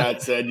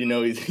Pat said,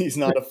 he's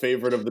not a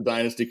favorite of the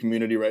dynasty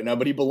community right now,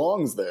 but he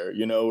belongs there.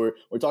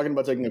 We're talking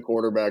about taking a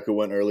quarterback who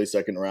went early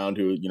second round,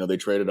 who they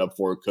traded up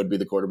for, could be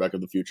the quarterback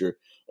of the future,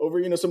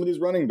 over some of these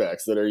running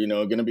backs that are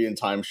going to be in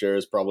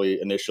timeshares probably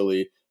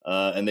initially,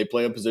 and they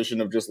play a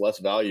position of just less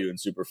value in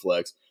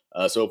Superflex.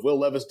 So if Will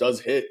Levis does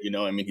hit,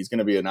 he's going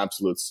to be an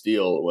absolute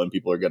steal when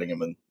people are getting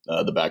him in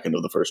the back end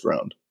of the first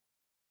round.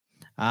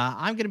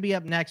 I'm going to be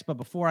up next, but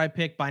before I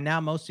pick, by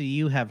now, most of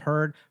you have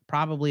heard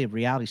probably of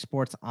Reality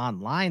Sports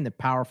Online, the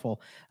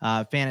powerful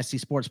fantasy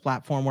sports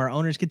platform where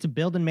owners get to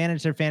build and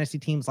manage their fantasy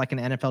teams like an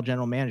NFL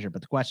general manager. But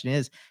the question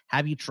is,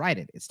 have you tried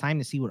it? It's time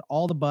to see what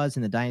all the buzz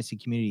in the Dynasty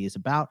community is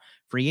about.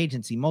 Free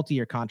agency,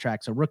 multi-year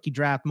contracts, a rookie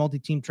draft,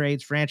 multi-team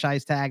trades,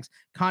 franchise tags,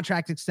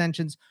 contract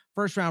extensions,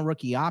 first-round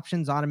rookie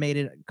options,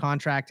 automated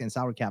contract and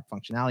salary cap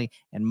functionality,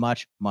 and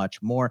much,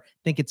 much more.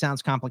 Think it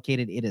sounds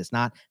complicated? It is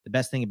not. The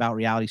best thing about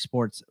Reality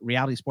Sports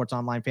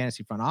Online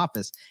Fantasy Front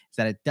Office is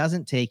that it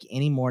doesn't take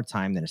any more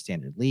time than a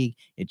standard league.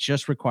 It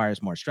just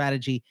requires more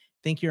strategy.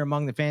 Think you're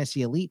among the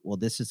fantasy elite? Well,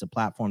 this is a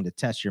platform to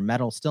test your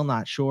mettle. Still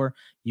not sure?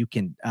 You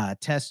can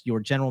test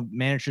your general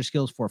manager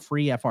skills for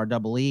free,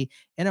 FREE,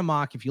 in a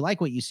mock. If you like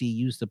what you see,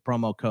 use the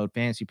promo code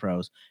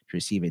FantasyPros to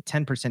receive a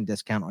 10%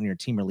 discount on your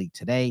team or league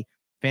today.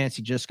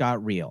 Fantasy just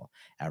got real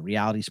at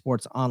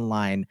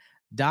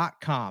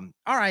realitysportsonline.com.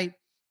 All right,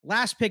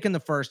 last pick in the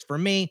first for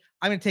me.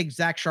 I'm going to take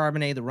Zach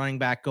Charbonnet, the running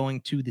back,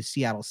 going to the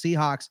Seattle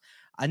Seahawks.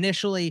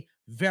 Initially,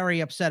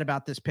 very upset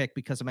about this pick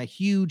because I'm a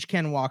huge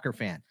Ken Walker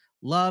fan.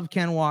 Love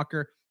Ken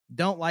Walker.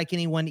 Don't like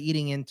anyone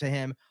eating into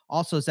him.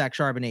 Also, Zach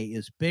Charbonnet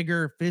is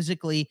bigger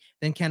physically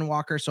than Ken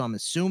Walker, so I'm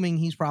assuming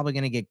he's probably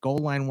going to get goal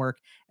line work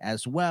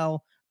as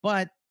well.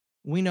 But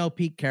we know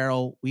Pete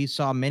Carroll. We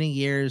saw many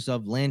years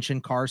of Lynch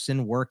and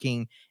Carson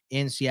working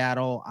in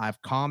Seattle.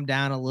 I've calmed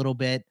down a little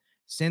bit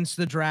since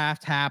the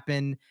draft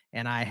happened,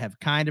 and I have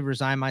kind of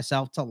resigned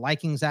myself to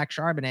liking Zach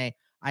Charbonnet.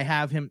 I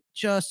have him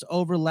just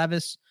over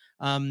Levis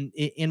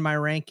in my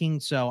ranking,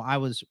 so I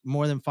was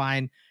more than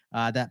fine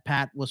that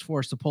Pat was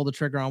forced to pull the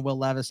trigger on Will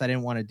Levis. I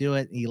didn't want to do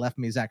it. He left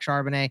me Zach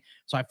Charbonnet,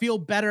 so I feel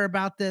better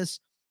about this.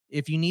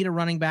 If you need a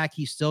running back,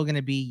 he's still going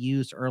to be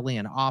used early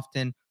and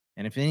often.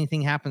 And if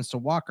anything happens to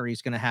Walker,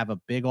 he's going to have a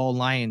big old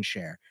lion's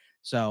share.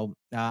 So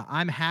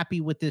I'm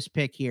happy with this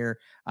pick here.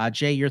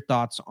 Jay, your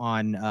thoughts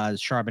on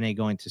Charbonnet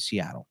going to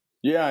Seattle?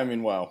 Yeah, I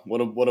mean, wow,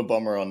 what a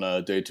bummer on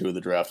day 2 of the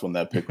draft when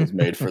that pick was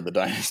made for the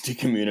dynasty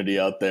community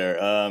out there.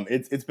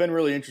 It's been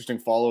really interesting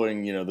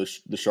following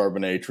the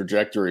Charbonnet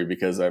trajectory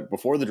because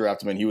before the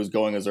draft, I mean, he was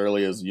going as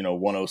early as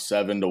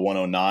 107 to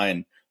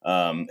 109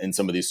 in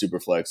some of these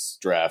Superflex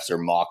drafts or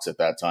mocks at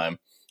that time.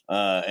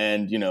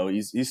 And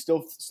he's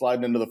still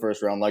sliding into the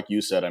first round, like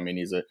you said. I mean,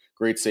 he's a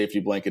great safety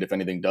blanket if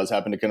anything does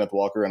happen to Kenneth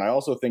Walker. And I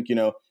also think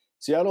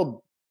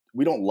Seattle,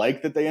 we don't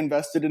like that they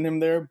invested in him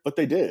there, but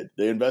they did.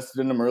 They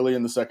invested in him early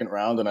in the second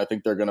round, and I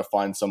think they're going to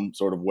find some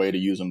sort of way to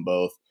use them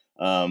both.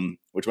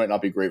 which might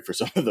not be great for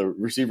some of the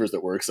receivers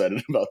that we're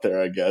excited about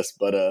there, I guess.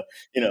 But,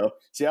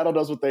 Seattle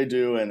does what they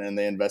do, and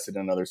they invested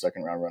in another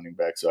second-round running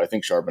back. So I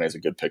think Charbonnet is a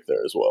good pick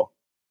there as well.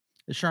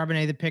 Is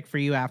Charbonnet the pick for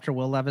you after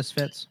Will Levis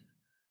fits?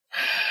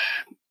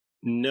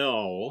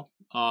 No.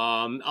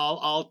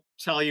 I'll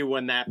tell you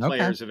when that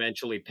player is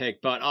eventually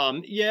picked. But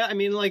yeah, I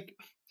mean, like,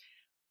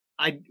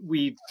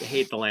 we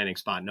hate the landing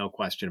spot, no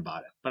question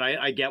about it. But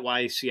I get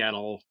why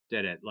Seattle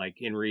did it. Like,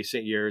 in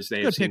recent years,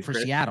 they've seen pick for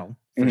Seattle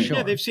for sure.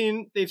 Yeah,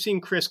 they've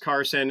seen Chris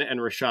Carson and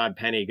Rashad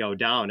Penny go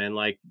down, and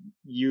like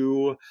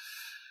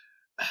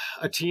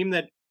a team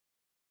that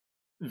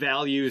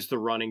values the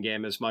running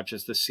game as much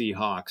as the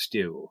Seahawks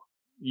do.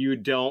 You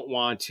don't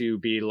want to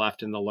be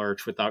left in the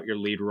lurch without your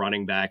lead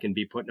running back and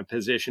be put in a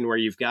position where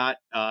you've got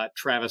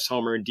Travis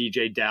Homer and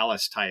DJ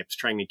Dallas types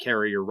trying to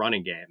carry your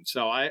running game.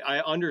 So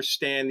I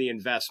understand the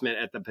investment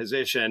at the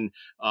position.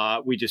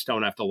 We just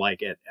don't have to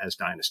like it as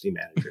dynasty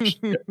managers.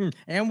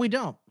 And we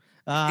don't.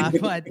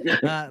 But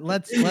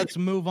let's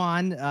move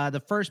on.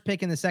 The first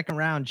pick in the second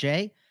round,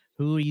 Jay,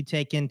 who are you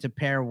taking to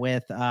pair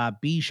with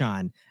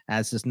Bijan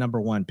as this number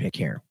one pick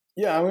here?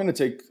 Yeah, I'm going to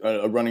take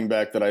a running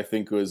back that I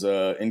think was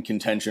in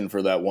contention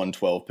for that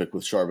 112 pick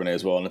with Charbonnet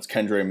as well, and it's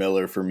Kendre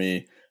Miller for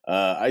me.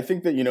 I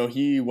think that,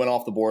 he went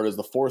off the board as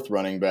the fourth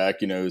running back,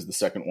 he was the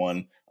second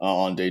one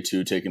on day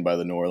 2 taken by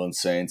the New Orleans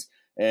Saints.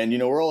 And,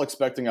 we're all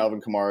expecting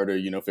Alvin Kamara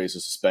to, face a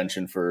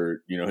suspension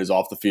for, his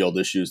off-the-field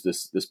issues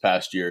this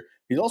past year.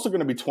 He's also going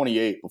to be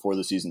 28 before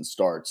the season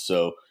starts.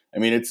 So, I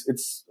mean,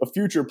 it's a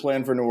future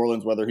plan for New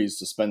Orleans, whether he's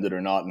suspended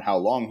or not and how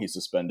long he's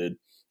suspended.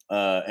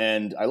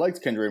 And I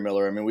liked Kendre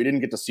Miller. I mean, we didn't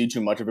get to see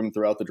too much of him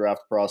throughout the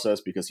draft process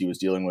because he was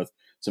dealing with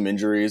some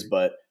injuries.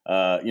 But,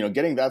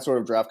 getting that sort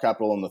of draft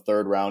capital in the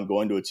third round,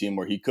 going to a team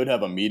where he could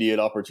have immediate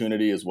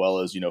opportunity as well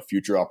as,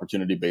 future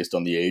opportunity based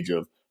on the age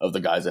of the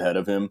guys ahead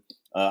of him.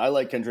 I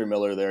like Kendre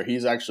Miller there.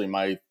 He's actually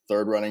my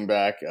third running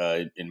back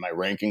in my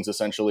rankings,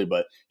 essentially.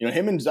 But,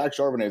 him and Zach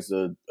Charbonnet is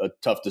a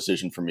tough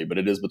decision for me, but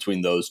it is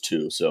between those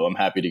two. So I'm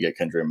happy to get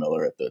Kendre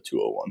Miller at the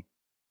 201.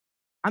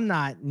 I'm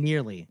not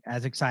nearly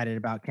as excited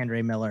about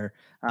Kendre Miller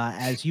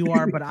as you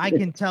are, but I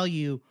can tell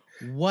you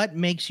what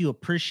makes you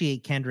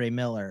appreciate Kendre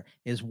Miller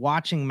is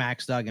watching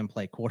Max Duggan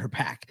play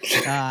quarterback.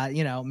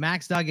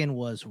 Max Duggan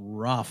was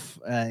rough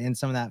in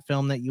some of that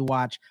film that you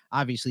watch.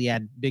 Obviously, he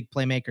had big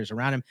playmakers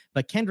around him,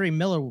 but Kendre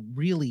Miller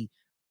really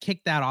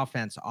kicked that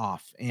offense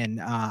off.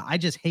 And I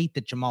just hate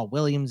that Jamal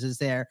Williams is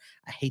there.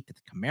 I hate that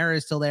the Kamara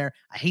is still there.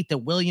 I hate that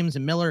Williams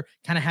and Miller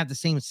kind of have the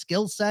same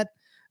skill set.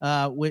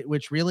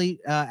 Which really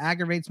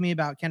aggravates me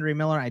about Kendre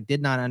Miller. I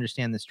did not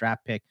understand this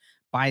draft pick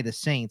by the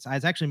Saints. I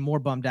was actually more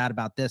bummed out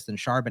about this than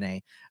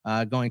Charbonnet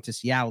going to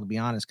Seattle, to be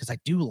honest, because I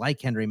do like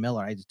Kendre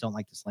Miller. I just don't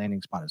like this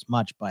landing spot as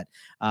much. But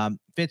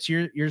Fitz,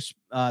 your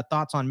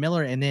thoughts on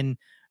Miller, and then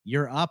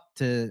you're up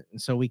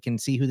so we can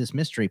see who this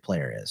mystery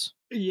player is.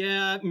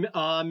 Yeah,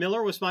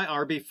 Miller was my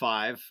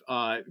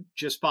RB5,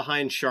 just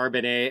behind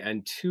Charbonnet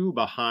and 2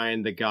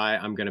 behind the guy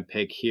I'm going to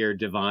pick here,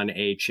 Devon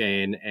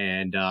Achane.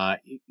 And,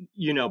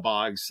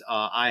 Boggs,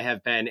 I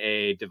have been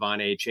a Devon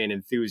Achane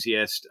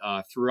enthusiast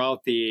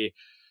throughout the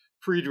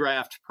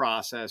pre-draft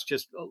process.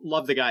 Just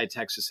love the guy at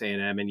Texas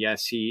A&M. And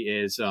yes, he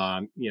is,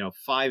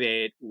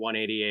 5'8",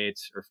 188,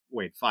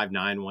 5'9",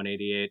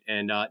 188,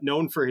 and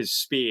known for his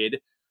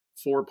speed.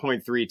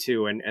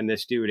 4.32 and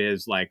this dude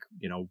is like,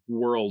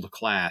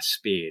 world-class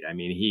speed. I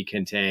mean, he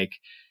can take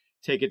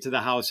it to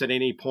the house at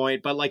any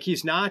point, but like,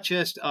 he's not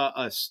just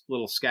a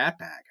little scat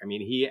back. I mean,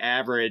 he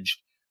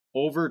averaged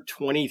over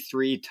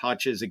 23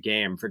 touches a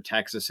game for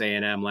Texas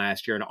A&M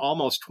last year and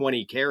almost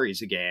 20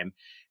 carries a game.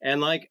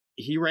 And like,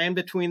 he ran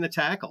between the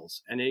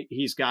tackles, and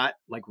he's got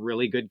like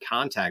really good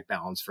contact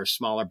balance for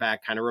smaller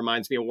back. Kind of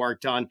reminds me of Warrick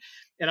Dunn.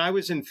 And I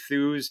was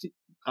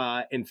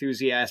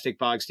enthusiastic,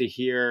 Boggs, to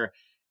hear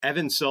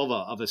Evan Silva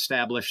of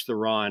Establish the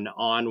Run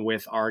on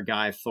with our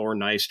guy Thor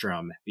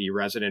Nystrom, the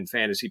resident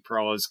Fantasy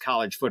Pros,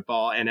 college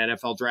football and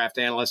NFL draft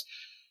analyst,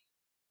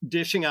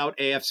 dishing out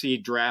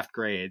AFC draft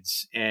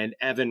grades. And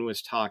Evan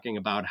was talking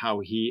about how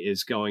he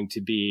is going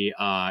to be,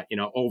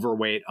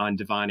 overweight on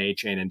Devon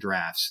Achane in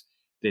drafts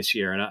this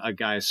year. And a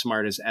guy as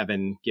smart as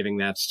Evan giving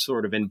that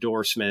sort of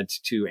endorsement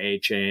to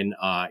Achane,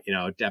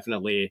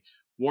 definitely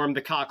warmed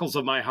the cockles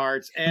of my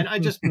heart. And I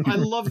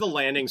love the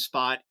landing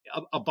spot,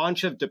 a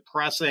bunch of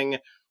depressing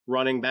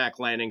running back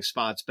landing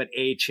spots, but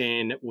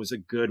Achane was a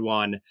good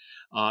one.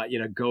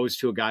 Goes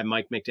to a guy,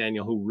 Mike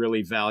McDaniel, who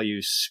really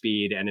values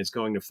speed and is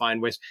going to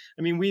find ways.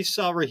 I mean, we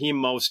saw Raheem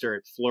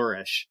Mostert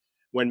flourish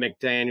when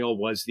McDaniel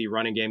was the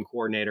running game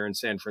coordinator in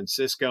San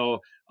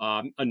Francisco.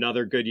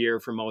 Another good year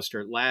for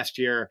Mostert last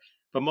year,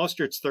 but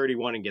Mostert's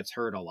 31 and gets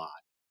hurt a lot.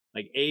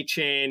 Like,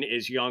 Achane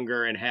is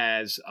younger and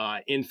has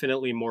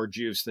infinitely more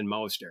juice than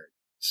Mostert.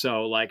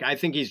 So, like, I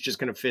think he's just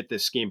going to fit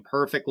this scheme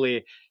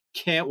perfectly.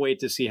 Can't wait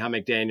to see how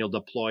McDaniel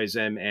deploys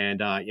him.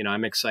 And,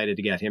 I'm excited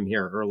to get him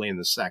here early in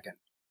the second.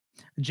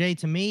 Jay,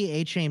 to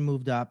me, Achane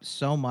moved up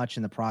so much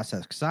in the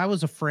process because I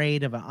was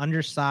afraid of an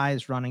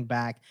undersized running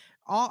back,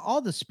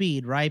 all the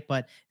speed, right?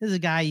 But this is a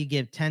guy you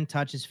give 10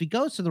 touches. If he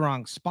goes to the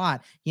wrong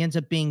spot, he ends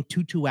up being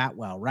Tutu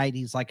Atwell, right?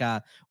 He's like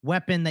a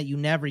weapon that you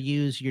never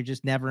use. You're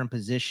just never in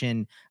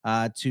position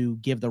to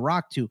give the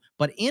rock to.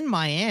 But in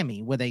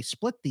Miami, where they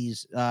split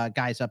these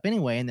guys up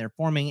anyway, and they're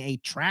forming a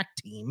track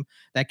team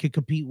that could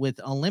compete with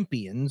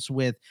Olympians,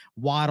 with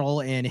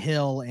Waddle and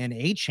Hill and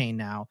A-Chain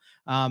now,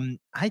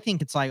 I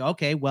think it's like,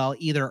 okay, well,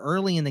 either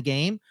early in the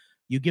game,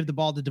 you give the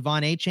ball to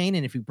Devon A-Chain,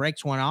 and if he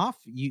breaks one off,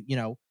 you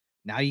know,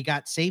 now you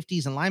got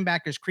safeties and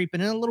linebackers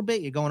creeping in a little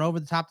bit. You're going over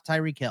the top to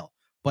Tyreek Hill.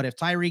 But if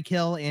Tyreek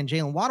Hill and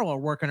Jalen Waddle are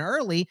working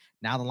early,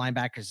 now the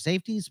linebackers and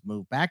safeties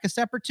move back a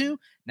step or two.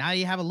 Now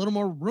you have a little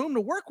more room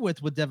to work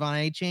with Devon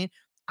A-Chain.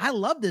 I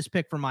love this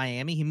pick for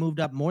Miami. He moved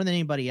up more than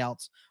anybody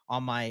else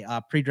on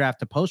my pre-draft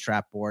to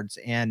post-draft boards.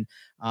 And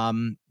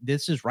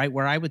this is right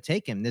where I would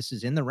take him. This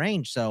is in the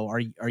range. So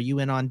are you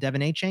in on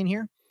Devon A-Chain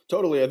here?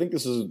 Totally. I think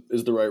this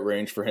is the right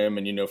range for him.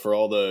 And, you know, for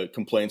all the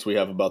complaints we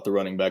have about the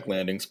running back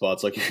landing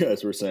spots, like you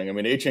guys were saying, I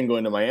mean, A-Chain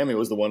going to Miami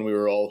was the one we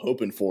were all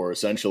hoping for,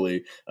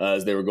 essentially,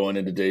 as they were going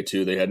into day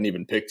 2. They hadn't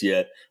even picked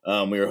yet.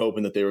 We were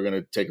hoping that they were going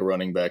to take a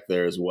running back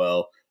there as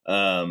well.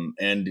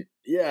 And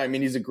yeah, I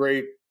mean, he's a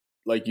great,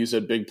 like you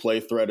said, big play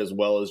threat, as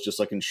well as just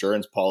like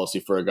insurance policy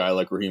for a guy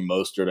like Raheem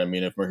Mostert. I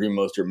mean, if Raheem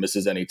Mostert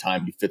misses any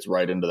time, he fits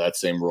right into that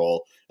same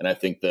role. And I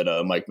think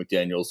that Mike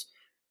McDaniel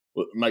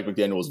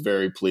was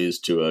very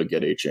pleased to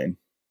get A-Chain.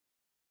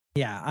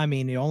 Yeah, I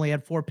mean, he only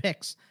had 4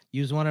 picks.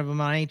 Used one of them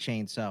on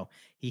A-Chain, so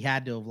he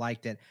had to have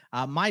liked it.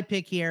 My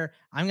pick here,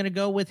 I'm going to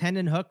go with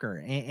Hendon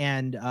Hooker,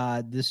 and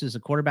this is a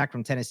quarterback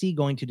from Tennessee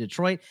going to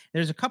Detroit.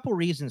 There's a couple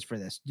reasons for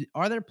this.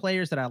 Are there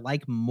players that I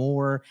like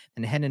more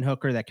than Hendon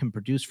Hooker that can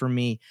produce for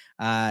me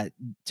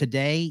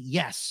today?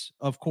 Yes,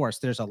 of course.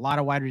 There's a lot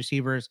of wide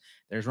receivers.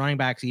 There's running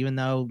backs. Even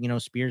though, you know,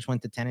 Spears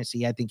went to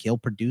Tennessee, I think he'll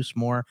produce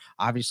more,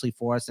 obviously,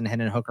 for us than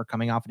Hendon Hooker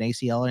coming off an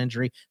ACL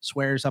injury.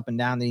 Swears up and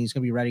down that he's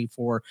going to be ready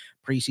for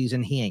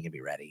preseason. He ain't going to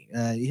be ready.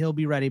 He'll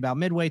be ready about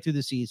midway through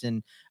the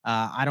season.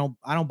 I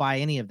don't buy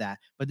any of that.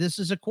 But this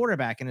is a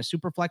quarterback in a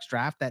Superflex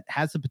draft that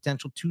has the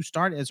potential to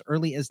start as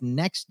early as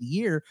next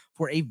year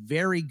for a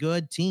very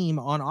good team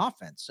on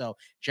offense. So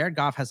Jared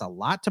Goff has a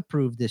lot to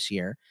prove this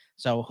year.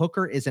 So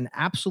Hooker is an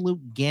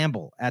absolute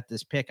gamble at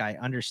this pick. I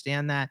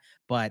understand that,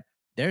 but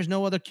there's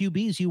no other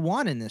QBs you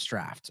want in this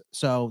draft.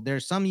 So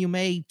there's some you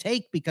may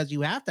take because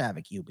you have to have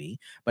a QB,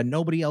 but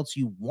nobody else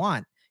you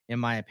want, in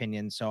my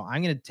opinion. So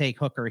I'm going to take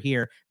Hooker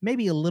here,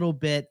 maybe a little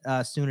bit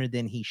sooner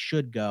than he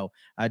should go.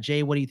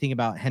 Jay, what do you think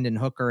about Hendon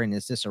Hooker? And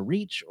is this a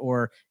reach,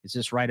 or is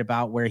this right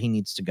about where he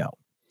needs to go?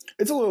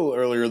 It's a little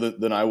earlier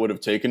than I would have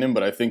taken him,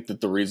 but I think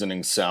that the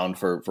reasoning's sound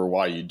for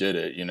why you did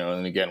it, you know,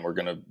 and again, we're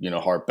going to, you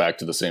know, harp back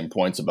to the same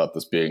points about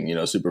this being, you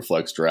know,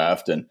 Superflex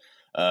draft. And,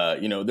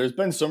 you know, there's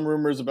been some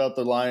rumors about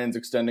the Lions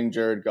extending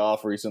Jared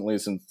Goff recently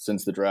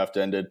since the draft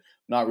ended.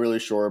 Not really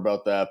sure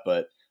about that,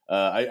 but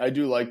I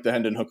do like the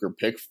Hendon Hooker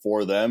pick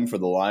for them, for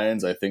the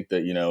Lions. I think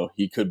that, you know,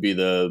 he could be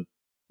the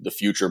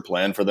future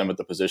plan for them at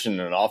the position in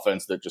an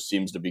offense that just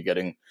seems to be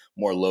getting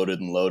more loaded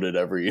and loaded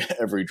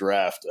every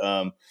draft.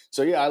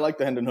 So yeah, I like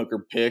the Hendon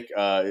Hooker pick.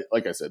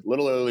 Like I said, a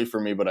little early for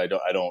me, but I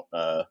don't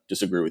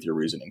disagree with your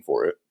reasoning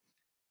for it.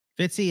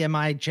 Fitzy, am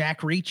I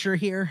Jack Reacher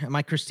here? Am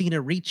I Christina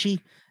Ricci?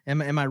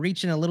 Am I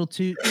reaching a little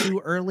too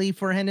early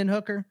for Hendon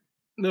Hooker?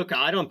 Look,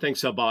 I don't think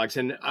so, Boggs.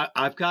 And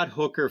I've got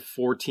Hooker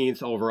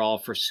 14th overall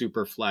for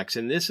Superflex.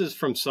 And this is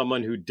from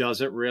someone who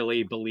doesn't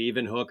really believe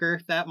in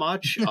Hooker that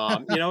much. You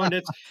know,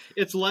 and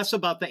it's less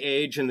about the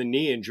age and the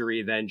knee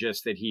injury than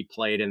just that he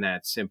played in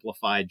that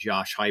simplified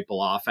Josh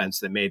Heupel offense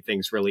that made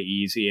things really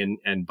easy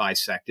and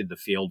bisected the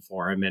field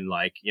for him. And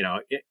like, you know,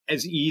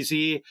 as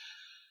easy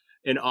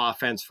an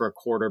offense for a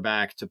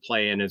quarterback to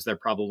play in as there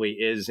probably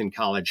is in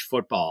college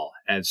football,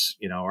 as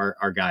you know,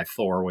 our guy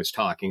Thor was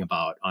talking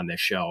about on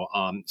this show.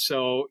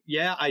 So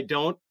yeah, I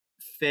don't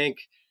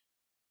think,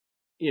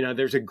 you know,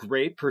 there's a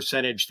great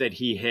percentage that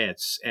he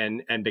hits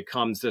and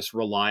becomes this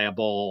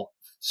reliable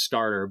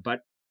starter.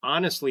 But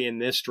honestly, in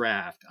this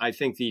draft, I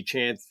think the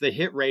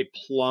hit rate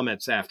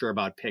plummets after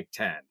about pick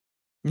 10.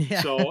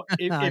 Yeah. So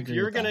if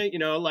you're going to, you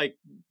know, like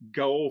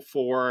go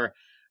for,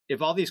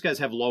 if all these guys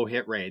have low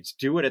hit rates,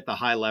 do it at the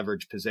high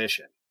leverage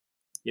position,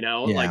 you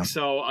know, like,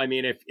 so, I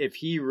mean, if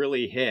he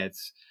really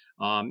hits,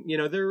 you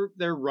know,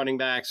 they're running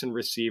backs and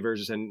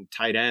receivers and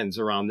tight ends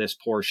around this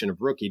portion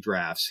of rookie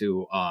drafts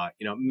who,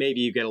 you know, maybe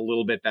you get a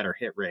little bit better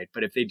hit rate,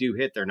 but if they do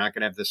hit, they're not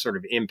going to have the sort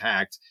of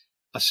impact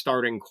a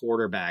starting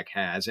quarterback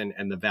has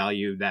and the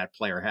value that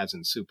player has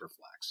in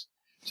Superflex.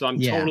 So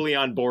I'm totally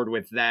on board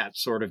with that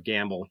sort of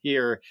gamble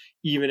here,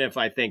 even if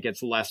I think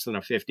it's less than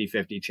a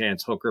 50-50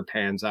 chance Hooker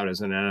pans out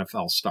as an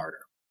NFL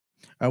starter.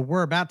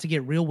 We're about to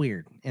get real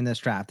weird in this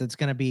draft. It's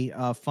going to be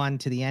fun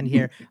to the end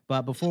here.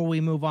 But before we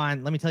move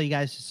on, let me tell you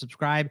guys to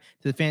subscribe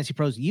to the Fantasy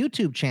Pros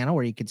YouTube channel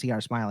where you can see our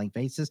smiling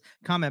faces.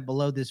 Comment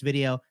below this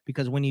video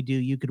because when you do,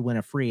 you could win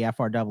a free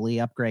FREE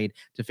upgrade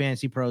to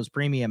Fantasy Pros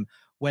Premium.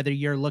 whether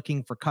you're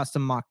looking for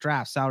custom mock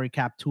drafts, salary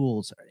cap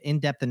tools,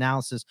 in-depth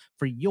analysis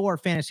for your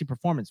fantasy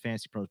performance.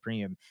 Fantasy Pros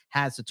Premium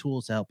has the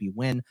tools to help you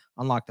win.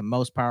 Unlock the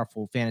most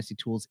powerful fantasy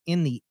tools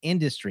in the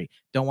industry.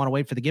 Don't want to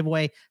wait for the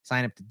giveaway?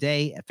 Sign up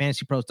today at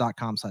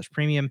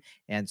fantasypros.com/premium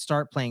and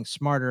start playing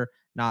smarter,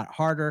 not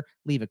harder.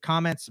 Leave a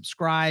comment,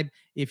 subscribe.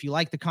 If you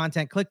like the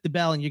content, click the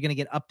bell and you're going to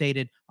get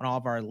updated on all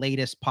of our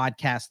latest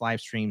podcast, live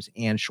streams,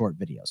 and short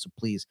videos. So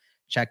please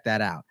check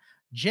that out.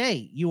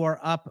 Jay, you are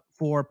up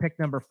for pick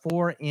number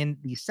 4 in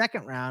the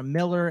second round.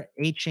 Miller,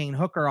 A-Chain,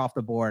 Hooker off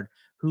the board.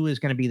 Who is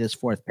going to be this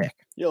 4th pick?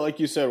 Yeah, like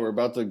you said, we're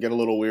about to get a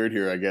little weird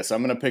here, I guess.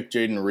 I'm going to pick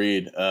Jaden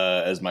Reed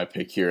as my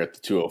pick here at the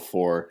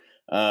 204.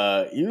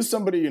 He was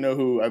somebody,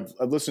 who I've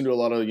listened to a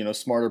lot of,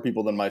 smarter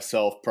people than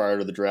myself prior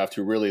to the draft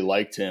who really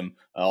liked him.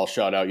 I'll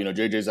shout out,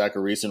 JJ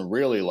Zacharyson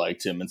really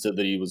liked him and said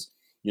that he was,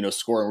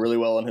 scoring really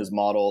well in his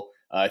model.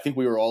 I think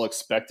we were all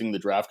expecting the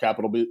draft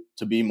capital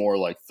to be more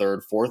like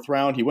 3rd, 4th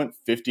round. He went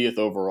 50th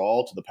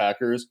overall to the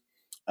Packers.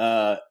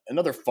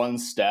 Another fun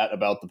stat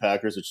about the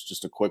Packers, it's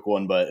just a quick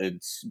one, but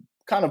it's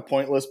kind of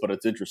pointless, but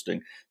it's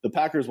interesting. The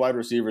Packers wide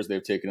receivers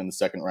they've taken in the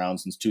second round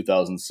since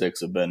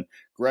 2006 have been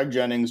Greg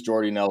Jennings,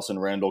 Jordy Nelson,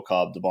 Randall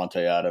Cobb,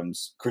 Devontae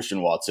Adams,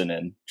 Christian Watson,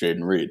 and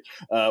Jaden Reed,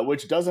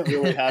 which doesn't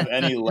really have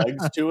any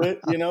legs to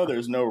it.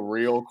 There's no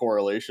real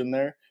correlation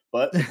there.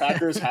 But the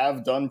Packers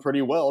have done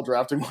pretty well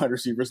drafting wide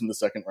receivers in the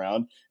second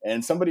round.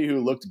 And somebody who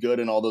looked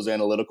good in all those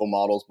analytical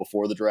models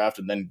before the draft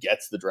and then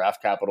gets the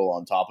draft capital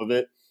on top of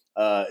it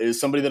is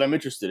somebody that I'm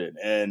interested in.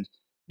 And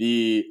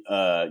the,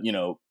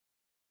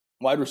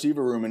 wide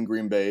receiver room in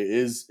Green Bay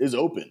is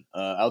open.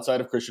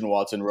 Outside of Christian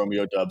Watson,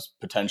 Romeo Doubs,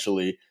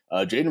 potentially.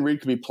 Jaden Reed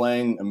could be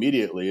playing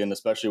immediately. And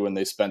especially when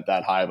they spent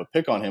that high of a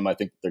pick on him, I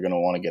think they're going to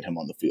want to get him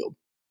on the field.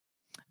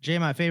 Jay,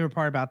 my favorite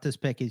part about this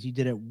pick is you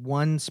did it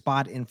one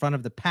spot in front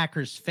of the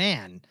Packers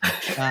fan.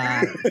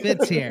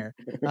 Fitz here.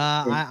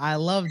 I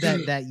love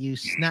that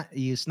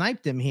you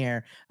sniped him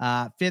here.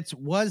 Fitz,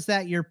 was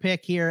that your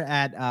pick here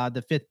at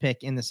the 5th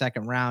pick in the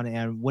second round?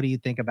 And what do you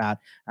think about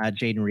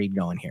Jaden Reed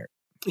going here?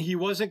 He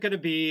wasn't going to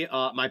be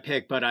my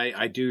pick, but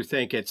I do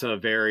think it's a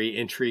very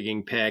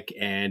intriguing pick.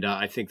 And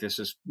I think this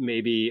is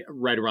maybe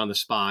right around the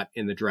spot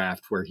in the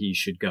draft where he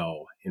should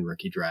go in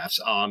rookie drafts.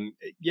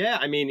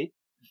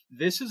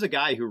 This is a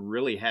guy who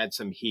really had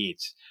some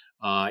heat.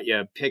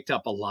 Picked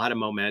up a lot of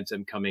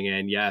momentum coming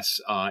in. Yes,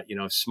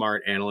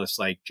 smart analysts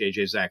like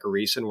JJ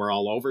Zacharyson were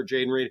all over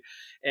Jaden Reed.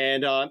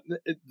 And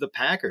the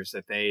Packers,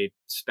 that they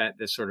spent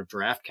this sort of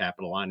draft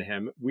capital on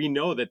him, we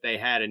know that they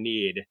had a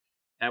need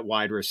at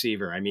wide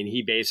receiver. I mean,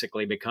 he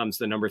basically becomes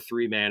the number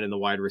 3 man in the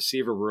wide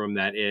receiver room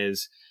that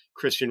is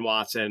Christian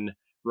Watson,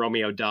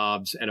 Romeo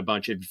Doubs, and a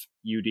bunch of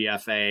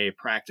UDFA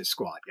practice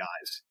squad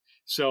guys.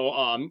 So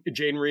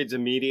Jaden Reed's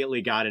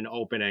immediately got an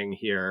opening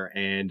here,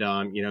 and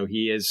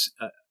he is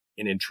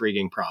an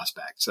intriguing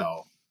prospect.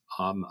 So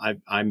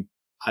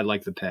I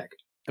like the pick.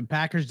 The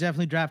Packers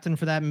definitely drafting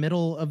for that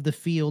middle of the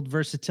field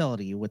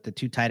versatility with the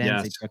 2 tight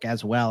ends they took,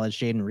 as well as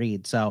Jaden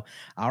Reed. So,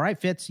 all right,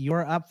 Fitz,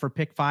 you're up for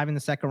pick 5 in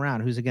the second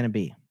round. Who's it going to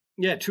be?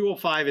 Yeah,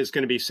 205 is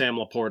going to be Sam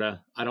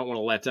Laporta. I don't want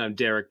to let down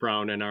Derek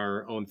Brown and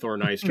our own Thor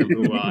Nystrom,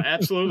 who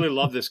absolutely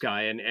love this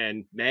guy.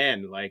 And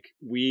man,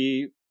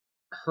 we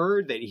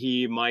heard that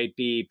he might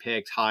be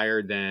picked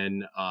higher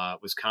than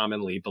was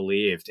commonly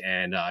believed,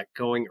 and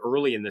going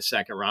early in the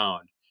second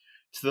round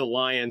to the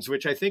Lions,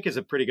 which I think is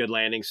a pretty good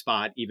landing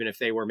spot, even if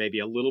they were maybe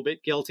a little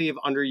bit guilty of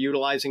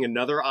underutilizing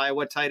another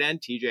Iowa tight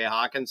end, TJ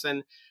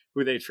Hawkinson,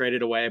 who they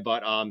traded away.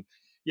 But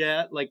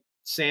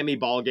Sammy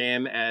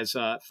Ballgame, as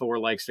Thor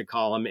likes to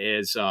call him,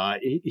 is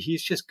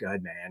he's just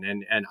good,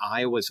 man. And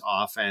Iowa's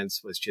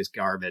offense was just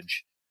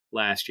garbage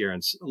last year.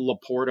 And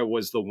Laporta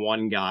was the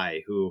one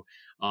guy who,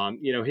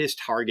 his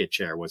target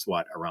share was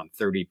around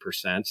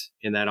 30%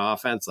 in that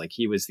offense. Like,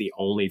 he was the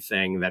only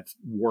thing that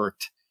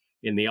worked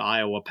in the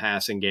Iowa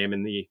passing game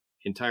and the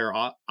entire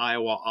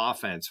Iowa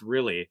offense,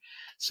 really.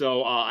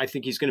 So I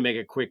think he's going to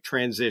make a quick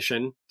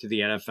transition to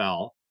the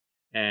NFL.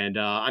 And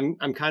I'm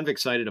kind of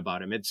excited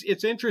about him.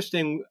 It's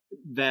interesting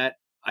that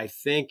I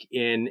think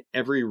in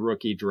every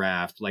rookie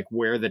draft, like,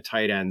 where the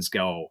tight ends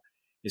go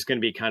is going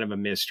to be kind of a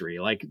mystery.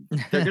 Like,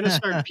 they're going to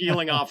start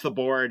peeling off the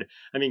board.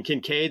 I mean,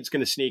 Kincaid's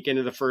going to sneak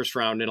into the first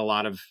round in a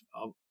lot of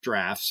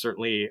drafts,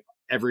 certainly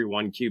every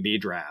one QB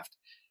draft.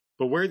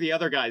 But where the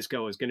other guys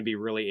go is going to be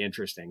really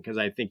interesting, because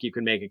I think you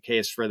can make a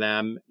case for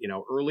them,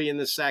 early in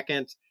the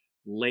second,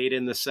 late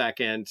in the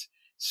second.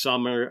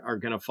 Some are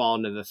going to fall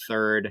into the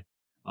third.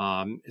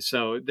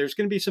 So there's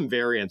going to be some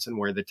variance in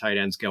where the tight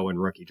ends go in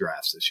rookie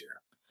drafts this year.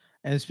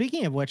 And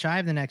speaking of which, I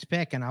have the next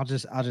pick, and I'll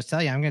just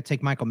tell you, I'm going to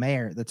take Michael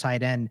Mayer, the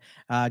tight end,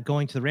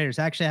 going to the Raiders.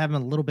 Actually, I have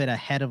him a little bit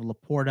ahead of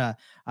Laporta,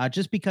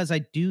 just because I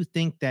do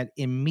think that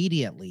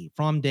immediately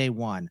from day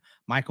one,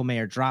 Michael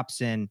Mayer drops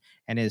in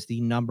and is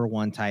the number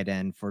one tight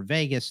end for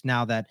Vegas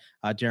now that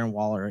Darren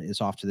Waller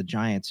is off to the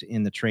Giants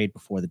in the trade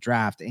before the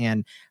draft.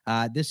 And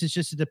this is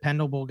just a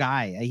dependable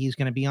guy. He's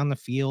going to be on the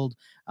field.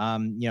 A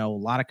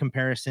lot of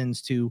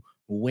comparisons to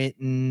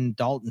Witten,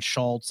 Dalton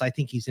Schultz. I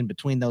think he's in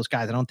between those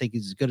guys. I don't think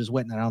he's as good as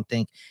Witten. I don't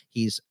think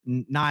he's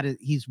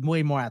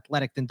way more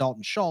athletic than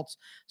Dalton Schultz.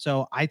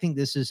 So I think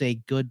this is a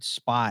good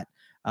spot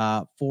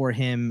for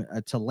him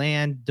to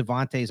land.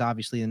 Devontae is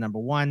obviously the number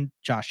one.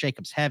 Josh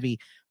Jacobs heavy,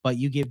 but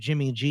you give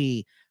Jimmy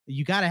G,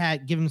 you got to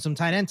give him some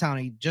tight end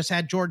talent. He just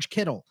had George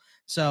Kittle.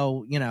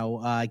 So,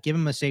 give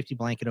him a safety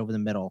blanket over the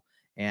middle.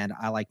 And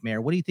I like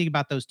Mayer. What do you think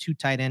about those 2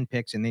 tight end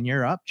picks? And then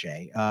you're up,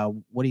 Jay.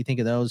 What do you think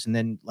of those? And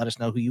then let us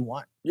know who you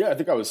want. Yeah, I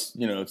think I was,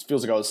 it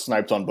feels like I was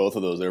sniped on both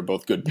of those. They were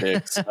both good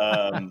picks.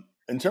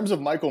 In terms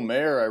of Michael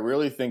Mayer, I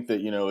really think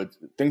that,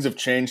 things have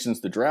changed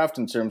since the draft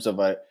in terms of,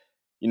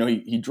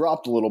 he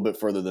dropped a little bit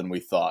further than we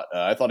thought.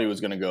 I thought he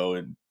was going to go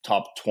in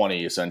top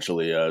 20,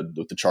 essentially,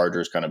 with the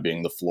Chargers kind of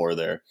being the floor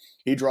there.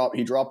 He dropped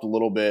a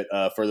little bit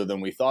further than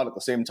we thought. At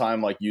the same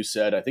time, like you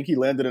said, I think he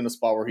landed in a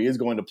spot where he is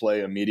going to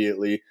play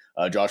immediately.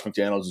 Josh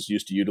McDaniels is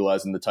used to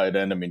utilizing the tight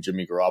end. I mean,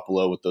 Jimmy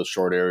Garoppolo with those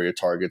short area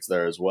targets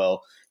there as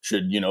well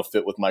should,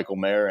 fit with Michael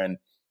Mayer. And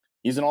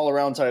he's an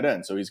all-around tight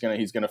end, so he's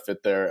gonna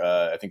fit there.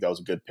 I think that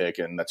was a good pick,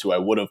 and that's who I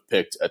would have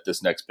picked at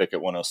this next pick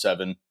at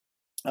 107.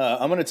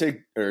 I'm going to take,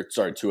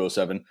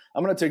 207.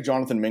 I'm going to take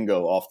Jonathan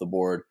Mingo off the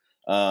board.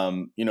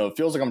 It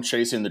feels like I'm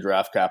chasing the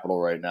draft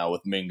capital right now with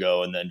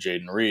Mingo and then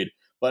Jaden Reed.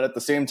 But at the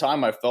same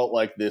time, I felt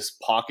like this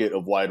pocket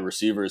of wide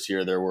receivers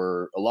here, there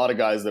were a lot of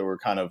guys that were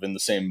kind of in the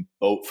same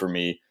boat for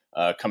me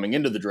coming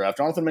into the draft.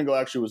 Jonathan Mingo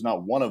actually was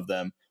not one of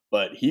them,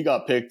 but he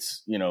got picked,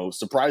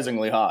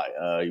 surprisingly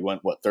high. He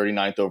went,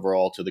 39th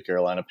overall to the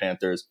Carolina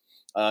Panthers.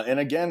 And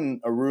again,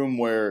 a room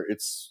where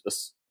it's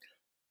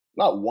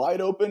not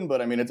wide open,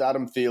 but I mean, it's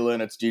Adam Thielen,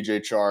 it's DJ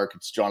Chark,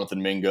 it's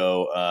Jonathan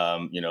Mingo,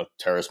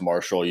 Terrace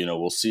Marshall,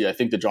 we'll see. I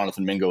think that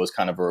Jonathan Mingo is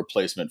kind of a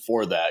replacement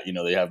for that.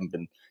 They haven't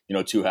been,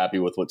 too happy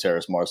with what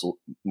Terrace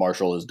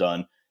Marshall has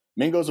done.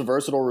 Mingo's a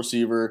versatile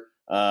receiver.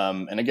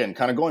 And again,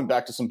 kind of going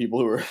back to some people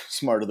who are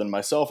smarter than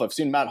myself, I've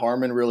seen Matt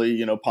Harmon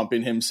really,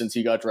 pumping him since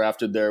he got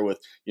drafted there with,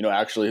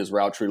 actually his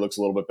route tree looks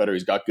a little bit better.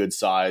 He's got good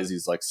size.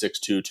 He's like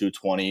 6'2",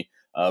 220,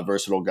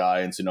 versatile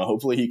guy. And so,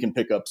 hopefully he can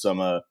pick up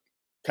some,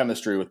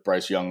 chemistry with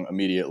Bryce Young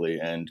immediately,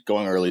 and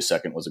going early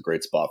second was a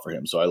great spot for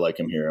him. So I like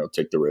him here. I'll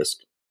take the risk.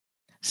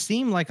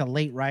 Seemed like a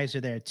late riser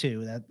there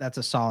too. That's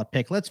a solid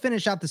pick. Let's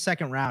finish out the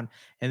second round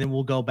and then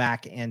we'll go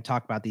back and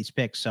talk about these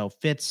picks. So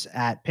Fitz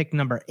at pick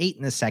number 8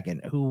 in the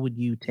second. Who would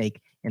you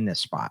take in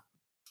this spot?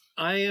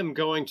 I am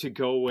going to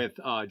go with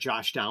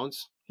Josh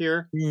Downs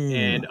here.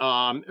 And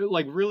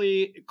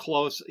really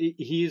close.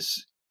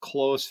 He's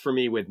close for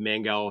me with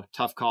Mingo.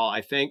 Tough call.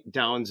 I think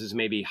Downs is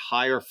maybe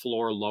higher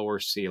floor, lower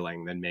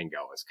ceiling than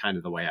Mingo is kind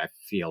of the way I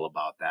feel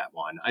about that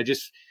one. I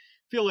just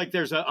feel like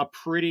there's a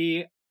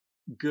pretty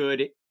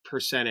good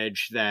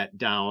percentage that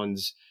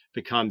Downs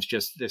becomes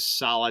just this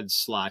solid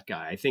slot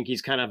guy. I think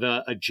he's kind of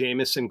a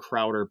Jamison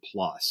Crowder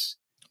plus.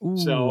 Ooh,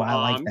 so I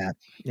like that.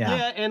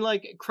 Yeah. And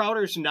like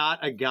Crowder's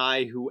not a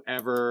guy who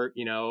ever,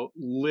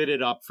 lit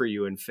it up for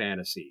you in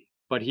fantasy,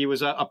 but he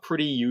was a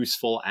pretty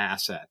useful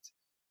asset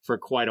for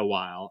quite a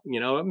while,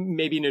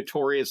 maybe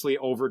notoriously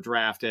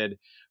overdrafted,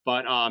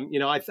 but,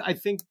 I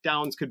think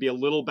Downs could be a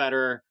little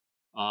better,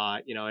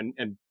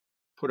 and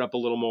put up a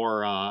little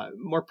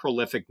more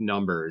prolific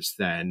numbers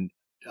than,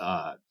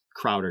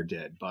 Crowder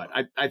did. But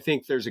I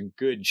think there's a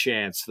good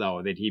chance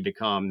though that he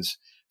becomes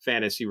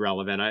fantasy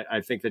relevant.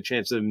 I think the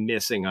chances of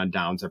missing on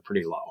Downs are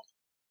pretty low.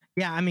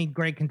 Yeah, I mean,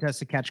 great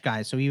contested catch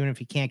guy. So even if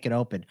he can't get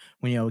open,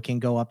 we can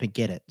go up and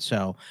get it.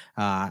 So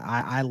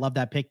I love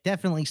that pick.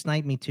 Definitely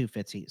sniped me too,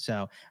 Fitzy.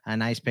 So a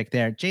nice pick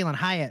there. Jalen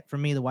Hyatt, for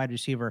me, the wide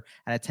receiver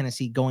out of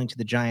Tennessee going to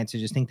the Giants. I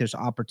just think there's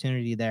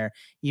opportunity there.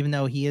 Even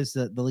though he is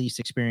the least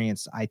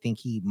experienced, I think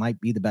he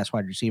might be the best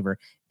wide receiver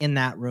in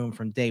that room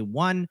from day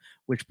one,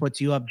 which puts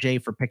you up, Jay,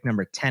 for pick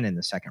number 10 in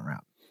the second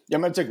round. Yeah,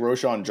 I'm going to take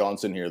Roschon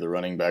Johnson here, the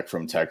running back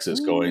from Texas,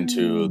 going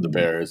to the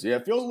Bears. Yeah,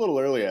 it feels a little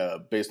early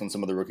based on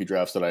some of the rookie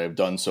drafts that I have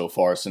done so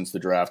far since the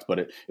draft, but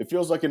it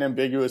feels like an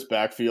ambiguous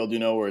backfield,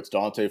 where it's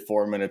Dante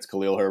Foreman, it's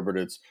Khalil Herbert,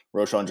 it's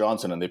Roschon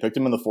Johnson, and they picked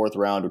him in the 4th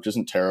round, which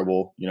isn't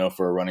terrible,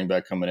 for a running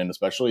back coming in,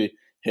 especially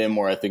him,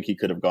 where I think he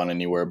could have gone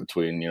anywhere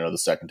between, the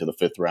 2nd to the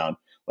 5th round.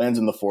 Lands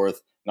in the 4th.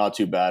 Not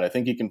too bad. I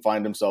think he can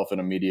find himself an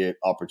immediate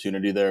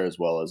opportunity there, as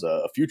well as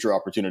a future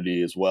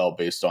opportunity as well,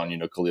 based on,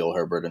 Khalil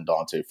Herbert and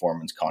Dante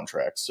Foreman's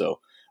contracts.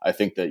 So I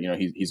think that,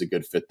 he's a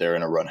good fit there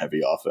in a run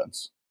heavy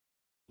offense.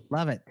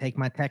 Love it. Take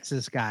my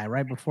Texas guy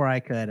right before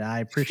I could. I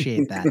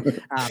appreciate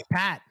that.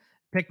 Pat,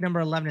 pick number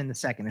 11 in the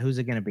second. Who's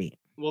it going to be?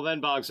 Well,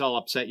 then, Boggs, I'll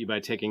upset you by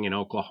taking an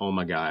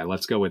Oklahoma guy.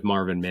 Let's go with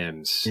Marvin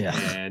Mims. Yeah.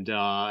 And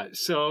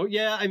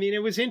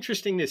it was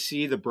interesting to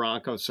see the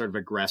Broncos sort of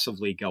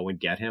aggressively go and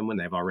get him when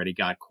they've already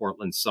got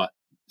Cortland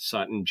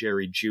Sutton,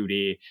 Jerry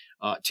Jeudy,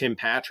 Tim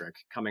Patrick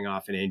coming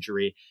off an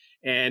injury.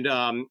 And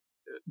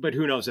but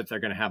who knows if they're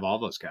going to have all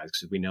those guys,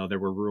 because we know there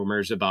were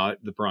rumors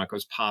about the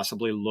Broncos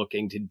possibly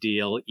looking to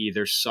deal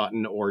either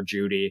Sutton or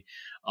Judy.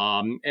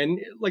 And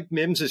like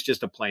Mims is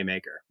just a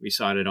playmaker. We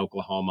saw it at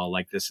Oklahoma,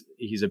 like this.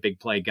 He's a big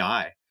play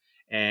guy.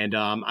 And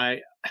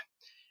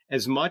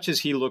as much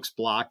as he looks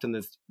blocked on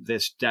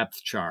this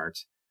depth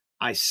chart,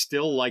 I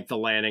still like the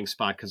landing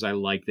spot because I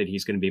like that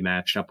he's going to be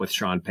matched up with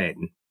Sean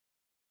Payton.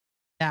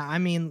 Yeah, I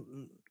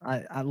mean,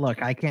 I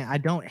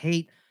don't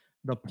hate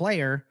the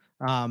player.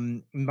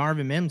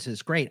 Marvin Mims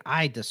is great.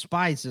 I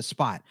despise this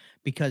spot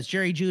because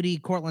Jerry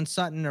Jeudy, Cortland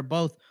Sutton are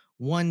both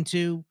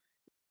 1-2.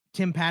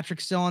 Tim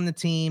Patrick's still on the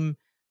team.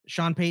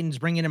 Sean Payton's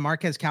bringing in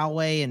Marquez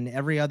Callaway and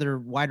every other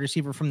wide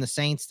receiver from the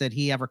Saints that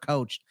he ever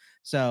coached.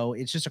 So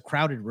it's just a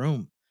crowded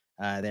room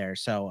there.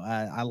 So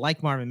I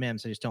like Marvin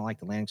Mims. I just don't like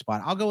the landing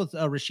spot. I'll go with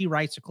Rashee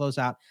Rice to close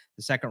out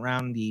the second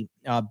round. The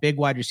big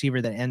wide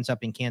receiver that ends up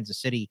in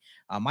Kansas City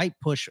might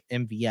push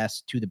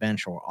MVS to the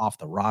bench or off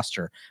the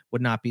roster.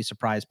 Would not be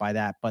surprised by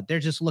that. But they're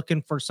just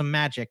looking for some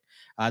magic.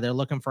 They're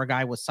looking for a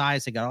guy with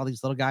size. They got all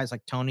these little guys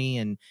like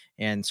Tony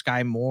and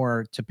Sky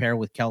Moore to pair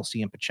with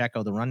Kelsey and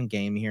Pacheco, the running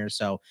game here.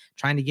 So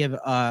trying to give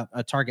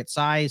a target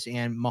size,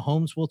 and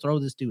Mahomes will throw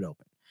this dude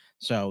open.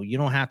 So you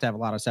don't have to have a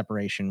lot of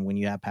separation when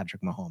you have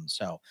Patrick Mahomes.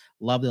 So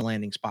love the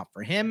landing spot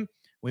for him.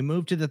 We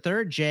move to the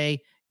third.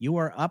 Jay, you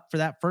are up for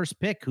that first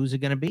pick. Who's it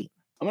going to be?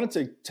 I'm going to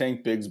take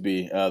Tank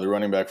Bigsby, the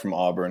running back from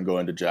Auburn,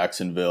 going to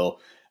Jacksonville.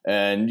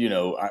 And,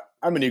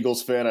 I'm an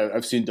Eagles fan.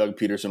 I've seen Doug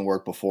Peterson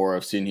work before.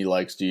 I've seen he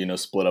likes to,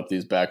 split up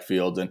these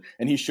backfields.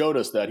 And he showed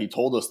us that. He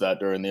told us that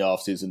during the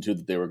offseason, too,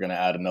 that they were going to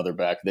add another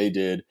back. They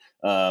did.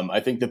 I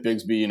think that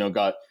Bigsby,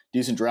 got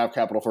decent draft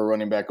capital for a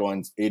running back,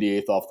 going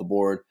 88th off the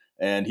board.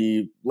 And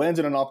he lands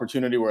in an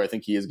opportunity where I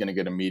think he is going to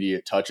get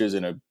immediate touches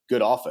in a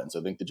good offense.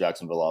 I think the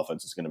Jacksonville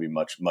offense is going to be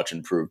much, much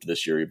improved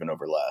this year, even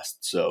over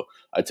last. So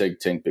I take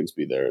Tank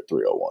Bigsby there at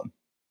 301.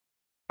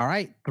 All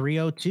right,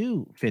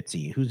 302,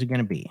 Fitzy. Who's it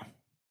going to be?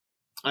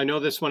 I know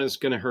this one is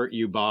going to hurt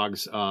you,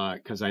 Boggs,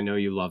 because I know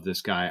you love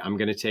this guy. I'm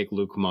going to take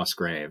Luke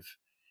Musgrave.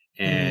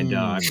 And,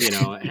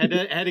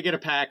 had to get a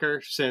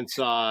Packer since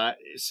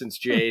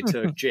Jay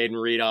took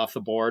Jaden Reed off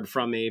the board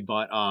from me.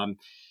 But,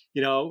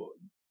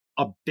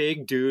 a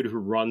big dude who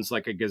runs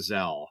like a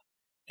gazelle,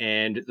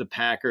 and the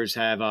Packers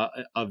have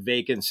a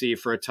vacancy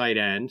for a tight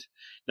end.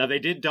 Now, they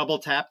did double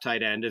tap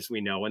tight end, as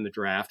we know, in the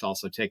draft,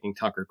 also taking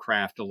Tucker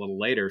Kraft a little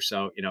later.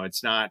 So,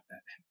 it's not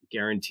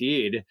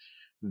guaranteed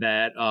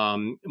that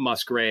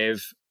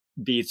Musgrave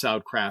beats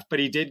out Kraft, but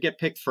he did get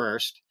picked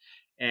first.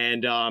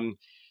 And,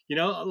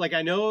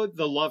 I know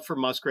the love for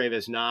Musgrave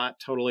is not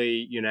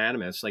totally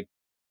unanimous. Like,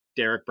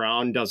 Derek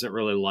Brown doesn't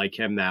really like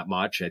him that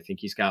much. I think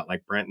he's got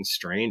like Brenton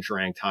Strange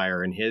ranked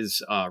higher in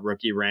his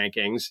rookie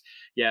rankings.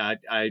 Yeah,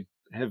 I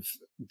have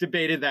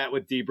debated that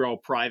with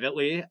Debro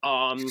privately.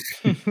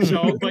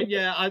 But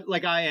yeah,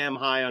 I am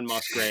high on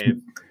Musgrave,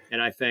 and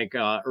I think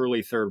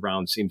early third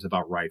round seems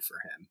about right for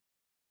him.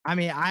 I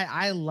mean,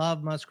 I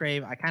love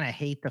Musgrave. I kind of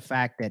hate the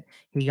fact that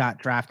he got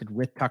drafted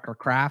with Tucker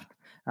Kraft.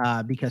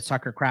 Because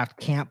Tucker Kraft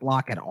can't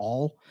block at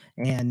all,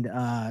 and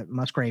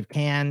Musgrave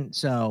can.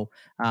 So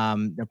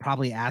they'll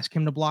probably ask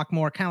him to block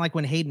more. Kind of like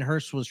when Hayden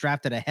Hurst was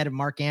drafted ahead of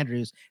Mark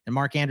Andrews, and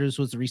Mark Andrews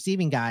was the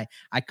receiving guy.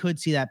 I could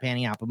see that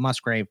panning out, but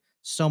Musgrave,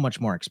 so much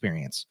more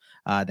experience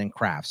than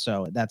Kraft.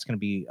 So that's going to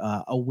be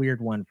a weird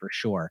one for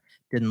sure.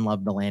 Didn't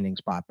love the landing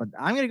spot, but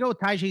I'm going to go with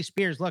Tyjae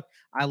Spears. Look,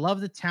 I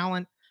love the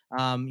talent.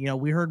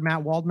 We heard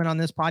Matt Waldman on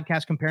this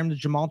podcast compare him to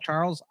Jamal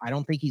Charles. I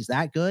don't think he's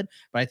that good,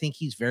 but I think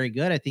he's very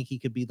good. I think he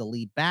could be the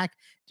lead back.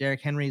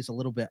 Derrick Henry is a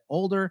little bit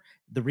older.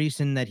 The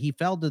reason that he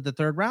fell to the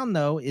third round,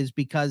 though, is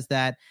because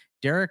that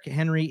Derrick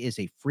Henry is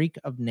a freak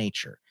of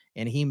nature,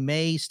 and he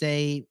may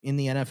stay in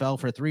the NFL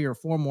for 3 or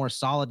 4 more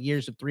solid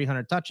years of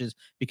 300 touches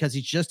because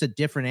he's just a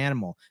different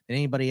animal than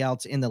anybody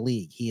else in the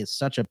league. He is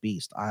such a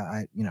beast.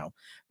 I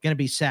going to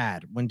be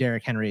sad when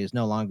Derrick Henry is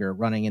no longer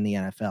running in the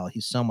NFL.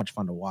 He's so much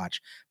fun to watch,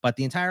 but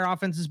the entire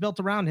offense is built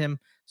around him.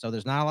 So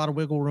there's not a lot of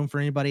wiggle room for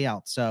anybody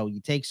else. So you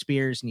take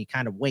Spears and you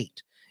kind of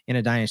wait in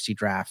a dynasty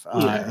draft.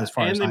 As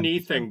far and as the knee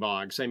thing,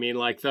 Boggs. I mean,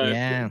 like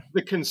the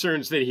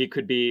concerns that he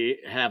could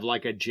have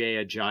like a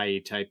Jay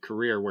Ajayi type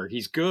career where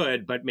he's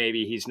good, but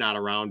maybe he's not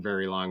around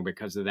very long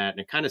because of that. And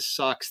it kind of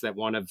sucks that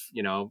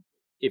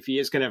if he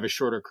is going to have a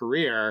shorter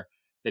career,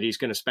 that he's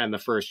going to spend the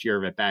first year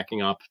of it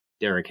backing up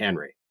Derrick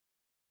Henry.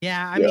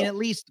 Yeah, I mean, at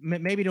least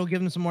maybe it'll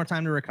give him some more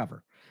time to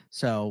recover.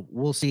 So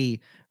we'll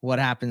see what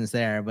happens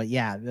there. But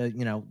yeah,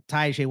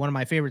 Tyjae, one of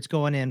my favorites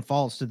going in,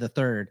 falls to the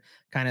third.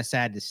 Kind of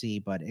sad to see,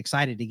 but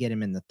excited to get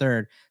him in the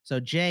third.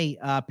 So Jay,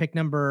 pick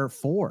number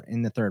 4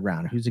 in the third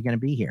round. Who's it going to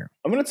be here?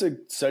 I'm going to take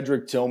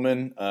Cedric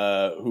Tillman,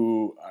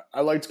 who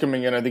I liked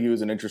coming in. I think he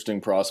was an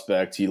interesting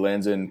prospect. He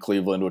lands in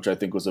Cleveland, which I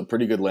think was a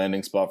pretty good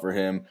landing spot for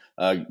him.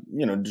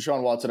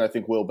 Deshaun Watson, I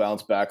think, will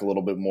bounce back a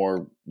little bit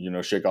more,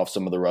 shake off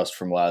some of the rust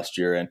from last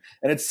year. And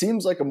it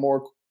seems like a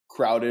more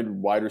crowded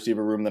wide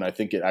receiver room than I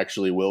think it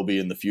actually will be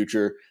in the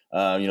future.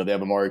 They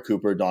have Amari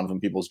Cooper, Donovan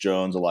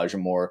Peoples-Jones, Elijah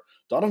Moore.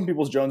 Donovan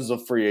Peoples-Jones is a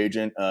free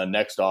agent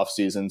next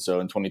offseason, so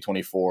in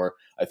 2024.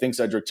 I think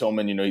Cedric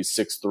Tillman, he's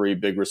 6'3",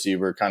 big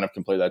receiver, kind of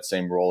can play that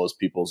same role as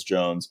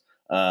Peoples-Jones.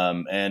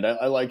 And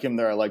I like him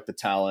there. I like the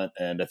talent,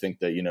 and I think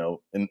that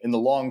in the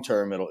long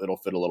term, it'll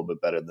fit a little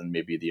bit better than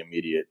maybe the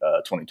immediate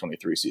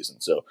 2023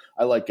 season. So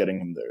I like getting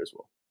him there as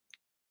well.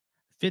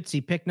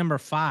 Fitzy, pick number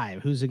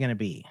 5. Who's it going to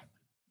be?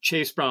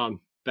 Chase Brown,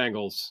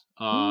 Bengals.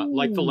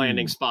 Like the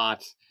landing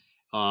spot.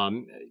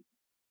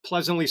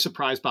 Pleasantly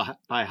surprised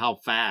by how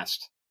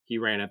fast he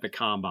ran at the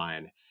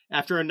combine.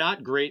 After a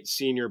not great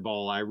Senior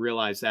Bowl, I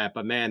realized that,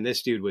 but man,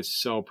 this dude was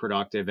so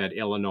productive at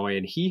Illinois,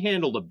 and he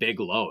handled a big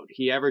load.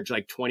 He averaged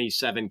like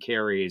 27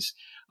 carries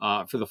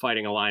for the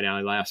Fighting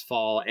Illini last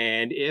fall.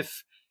 And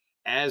if,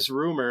 as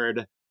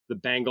rumored, the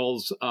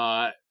Bengals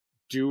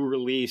do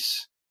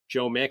release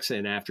Joe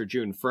Mixon after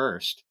June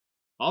 1st,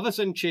 all of a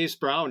sudden Chase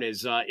Brown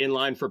is in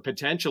line for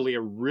potentially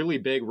a really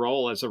big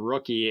role as a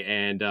rookie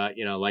and,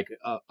 like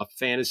a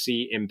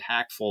fantasy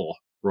impactful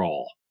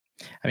role.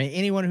 I mean,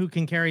 anyone who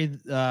can carry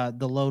the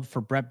load for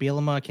Brett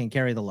Bielema can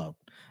carry the load.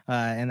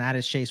 And that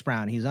is Chase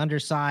Brown. He's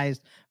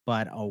undersized,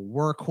 but a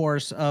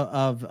workhorse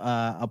of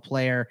a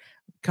player.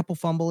 A couple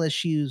fumble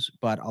issues,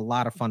 but a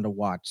lot of fun to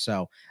watch.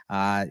 So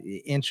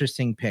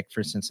interesting pick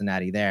for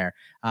Cincinnati there.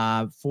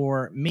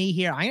 For me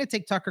here, I'm going to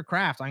take Tucker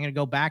Kraft. I'm going to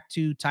go back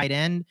to tight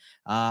end.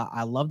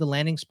 I love the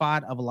landing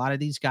spot of a lot of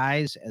these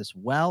guys as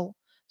well.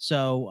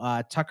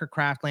 So Tucker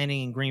Kraft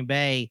landing in Green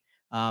Bay.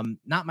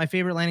 Not my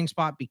favorite landing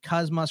spot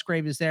because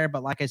Musgrave is there,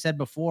 but like I said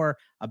before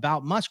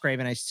about Musgrave,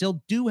 and I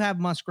still do have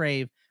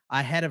Musgrave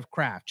ahead of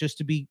Kraft, just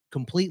to be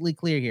completely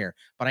clear here,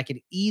 but I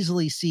could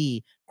easily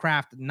see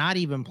Kraft not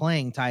even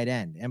playing tight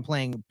end and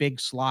playing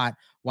big slot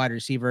wide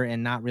receiver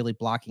and not really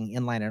blocking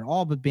inline at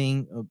all, but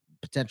being a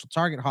potential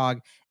target hog.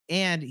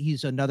 And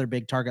he's another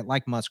big target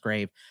like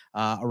Musgrave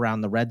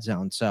around the red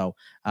zone. So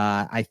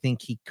I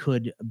think he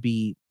could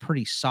be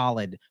pretty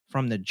solid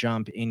from the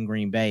jump in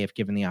Green Bay if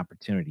given the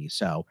opportunity.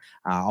 So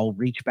I'll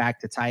reach back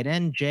to tight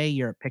end. Jay,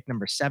 you're at pick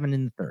number 7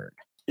 in the third.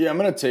 Yeah, I'm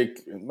going to take,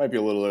 it might be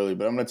a little early,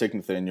 but I'm going to take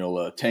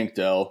Nathaniel Tank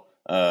Dell,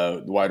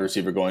 the wide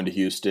receiver going to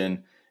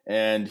Houston.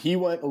 And he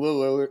went a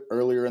little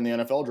earlier in the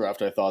NFL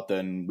draft, I thought,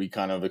 than we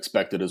kind of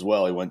expected as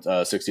well. He went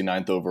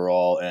 69th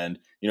overall. And,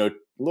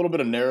 a little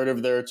bit of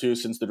narrative there, too,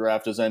 since the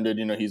draft has ended.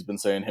 He's been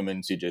saying him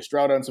and C.J.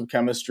 Stroud had some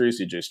chemistry.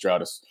 C.J.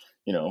 Stroud,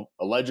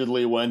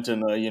 allegedly went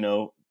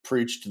and,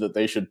 preached that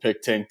they should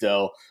pick Tank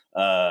Dell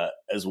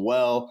as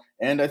well.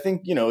 And I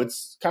think,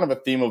 it's kind of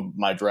a theme of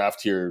my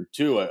draft here,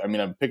 too. I mean,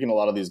 I'm picking a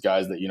lot of these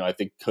guys that, I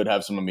think could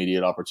have some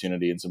immediate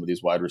opportunity in some of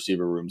these wide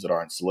receiver rooms that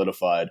aren't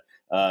solidified.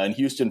 And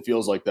Houston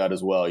feels like that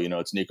as well.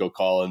 It's Nico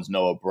Collins,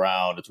 Noah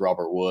Brown, it's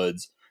Robert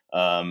Woods.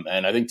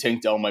 And I think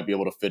Tank Dell might be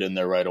able to fit in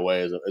there right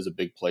away as a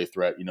big play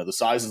threat. The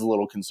size is a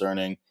little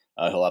concerning.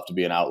 He'll have to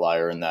be an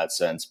outlier in that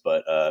sense,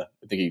 but I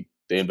think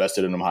they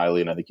invested in him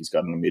highly, and I think he's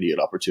got an immediate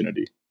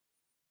opportunity.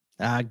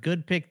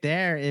 Good pick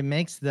there. It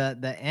makes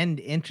the end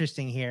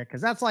interesting here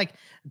because that's like,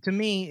 to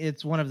me,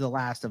 it's one of the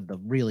last of the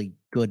really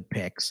good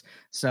picks.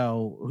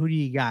 So who do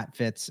you got,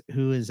 Fitz?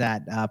 Who is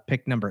at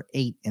pick number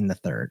 8 in the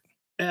third?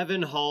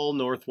 Evan Hull,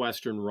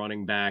 Northwestern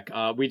running back.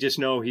 We just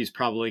know he's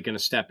probably going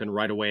to step in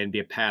right away and be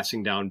a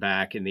passing down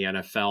back in the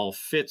NFL.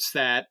 Fits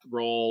that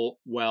role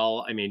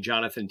well. I mean,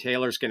 Jonathan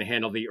Taylor's going to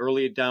handle the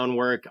early down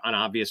work on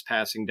obvious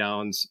passing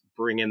downs,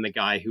 bring in the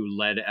guy who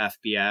led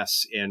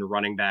FBS in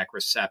running back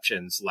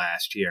receptions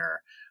last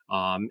year.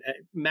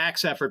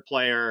 Max effort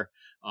player,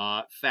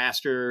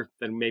 faster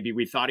than maybe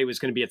we thought he was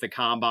going to be at the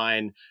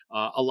combine.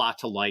 A lot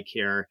to like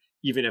here,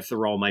 even if the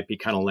role might be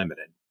kind of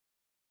limited.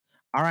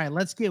 All right,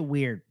 let's get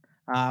weird.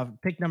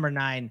 Pick number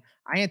 9.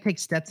 I'm going to take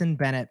Stetson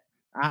Bennett.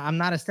 I'm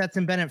not a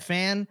Stetson Bennett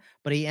fan,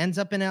 but he ends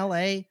up in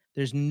LA.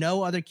 There's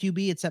no other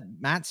QB except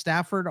Matt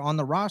Stafford on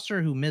the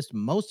roster, who missed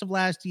most of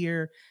last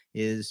year,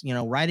 is,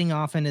 riding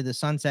off into the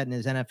sunset in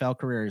his NFL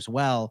career as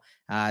well.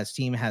 His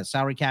team has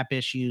salary cap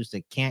issues.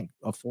 They can't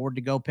afford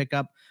to go pick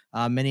up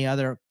many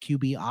other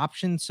QB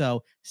options.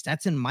 So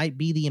Stetson might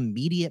be the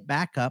immediate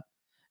backup.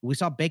 We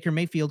saw Baker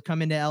Mayfield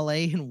come into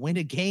LA and win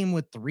a game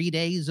with 3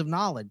 days of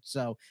knowledge.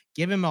 So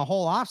give him a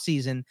whole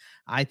offseason.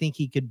 I think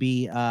he could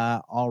be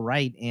all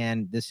right.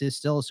 And this is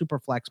still a super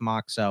flex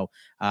mock. So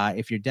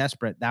if you're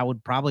desperate, that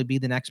would probably be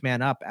the next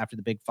man up after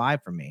the big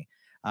 5 for me.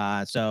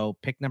 So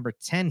pick number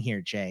 10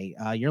 here, Jay.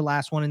 Your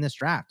last one in this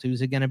draft.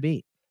 Who's it going to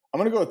be? I'm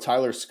going to go with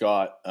Tyler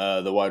Scott,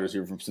 the wide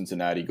receiver from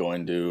Cincinnati,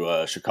 going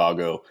to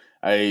Chicago.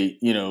 I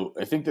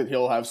think that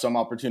he'll have some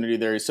opportunity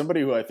there. He's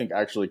somebody who I think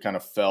actually kind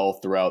of fell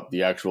throughout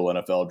the actual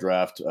NFL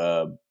draft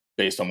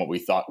based on what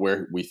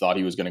where we thought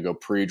he was going to go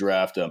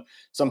pre-draft.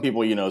 Some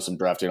people, some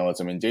draft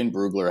analysts, I mean, Dane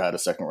Brugler had a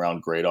second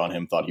round grade on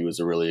him, thought he was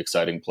a really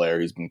exciting player.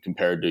 He's been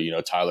compared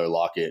to, Tyler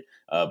Lockett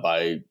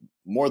by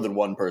more than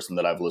one person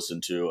that I've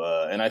listened to.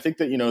 And I think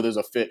that, there's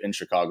a fit in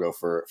Chicago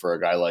for a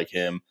guy like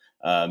him.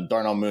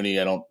 Darnell Mooney,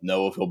 I don't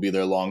know if he'll be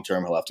there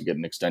long-term. He'll have to get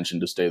an extension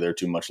to stay there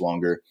too much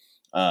longer.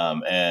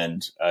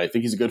 And I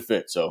think he's a good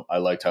fit. So I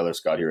like Tyler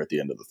Scott here at the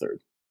end of the third.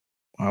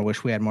 I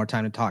wish we had more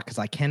time to talk because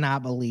I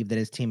cannot believe that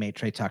his teammate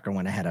Trey Tucker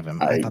went ahead of him.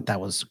 I thought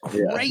that was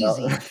crazy. Yeah,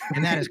 no.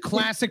 And that is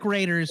classic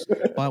Raiders,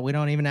 but we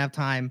don't even have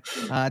time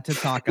to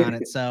talk on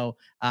it. So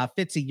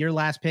Fitzy, your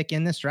last pick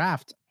in this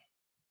draft.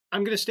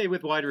 I'm going to stay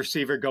with wide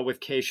receiver, go with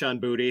Kayshon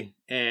Boutte.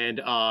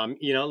 And,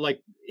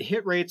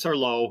 hit rates are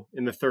low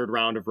in the third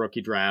round of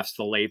rookie drafts,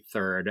 the late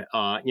third,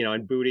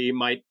 and Boutte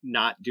might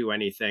not do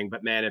anything.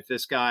 But, man, if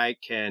this guy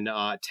can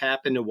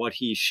tap into what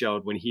he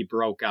showed when he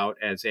broke out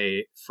as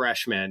a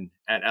freshman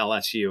at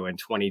LSU in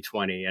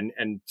 2020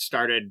 and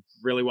started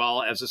really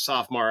well as a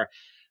sophomore,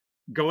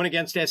 going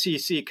against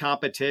SEC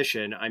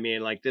competition, I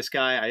mean, like this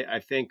guy, I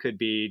think could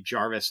be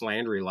Jarvis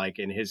Landry, like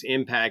in his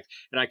impact.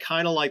 And I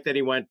kind of like that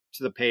he went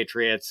to the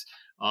Patriots.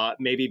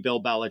 Maybe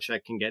Bill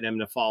Belichick can get him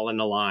to fall in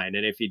the line.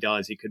 And if he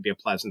does, he could be a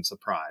pleasant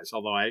surprise.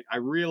 Although I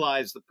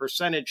realize the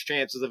percentage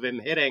chances of him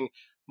hitting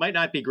might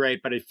not be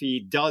great, but if he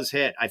does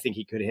hit, I think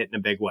he could hit in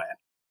a big way.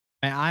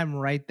 I'm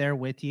right there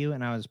with you,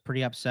 and I was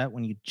pretty upset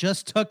when you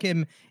just took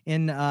him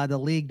in the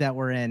league that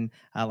we're in,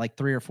 like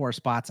 3 or 4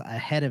 spots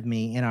ahead of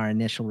me in our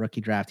initial rookie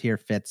draft here,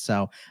 Fitz.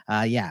 So,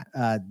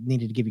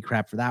 needed to give you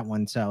crap for that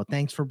one. So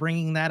thanks for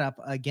bringing that up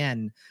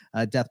again.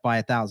 Death by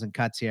 1,000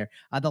 cuts here.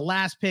 The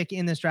last pick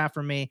in this draft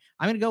for me,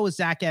 I'm going to go with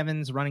Zach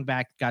Evans, running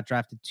back, got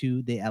drafted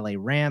to the LA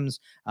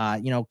Rams.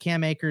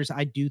 Cam Akers,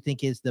 I do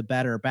think is the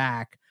better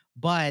back,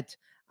 but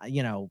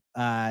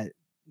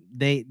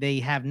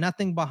they have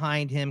nothing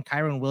behind him.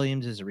 Kyron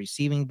Williams is a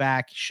receiving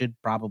back, should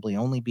probably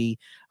only be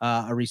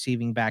a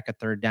receiving back, a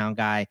third down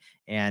guy.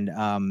 And,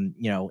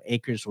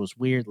 Akers was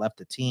weird, left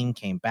the team,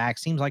 came back.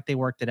 Seems like they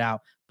worked it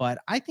out, but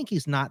I think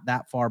he's not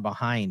that far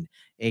behind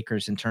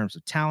Akers in terms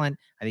of talent.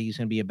 I think he's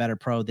going to be a better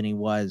pro than he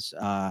was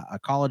a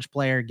college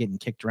player, getting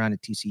kicked around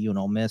at TCU and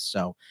Ole Miss.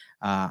 So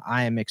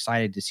I am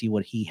excited to see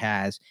what he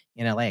has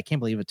in LA. I can't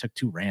believe it took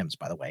 2 Rams,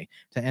 by the way,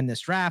 to end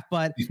this draft,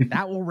 but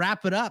that will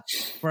wrap it up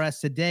for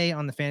us today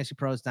on the Fantasy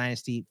Pros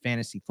Dynasty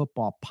Fantasy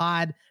Football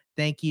Pod.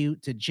 Thank you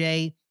to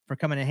Jay for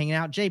coming and hanging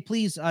out. Jay,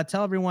 please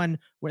tell everyone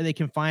where they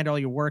can find all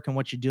your work and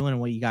what you're doing and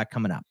what you got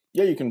coming up.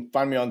 Yeah, you can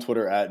find me on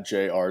Twitter at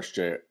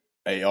JARSHT,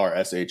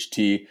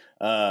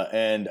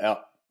 and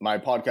my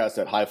podcast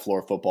at High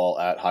Floor Football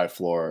at High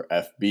Floor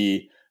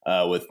FB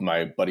with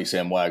my buddy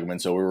Sam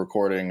Wagman. So we're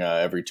recording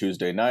every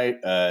Tuesday night,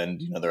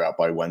 and they're out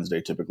by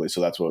Wednesday typically.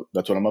 So that's what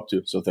I'm up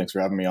to. So thanks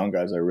for having me on,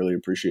 guys. I really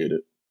appreciate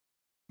it.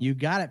 You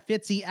got it.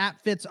 Fitzy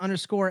at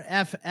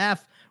Fitz_FF.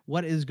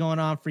 What is going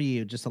on for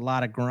you? Just a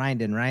lot of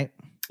grinding, right?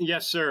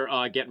 Yes, sir.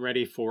 Getting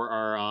ready for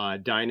our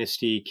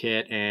Dynasty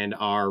kit and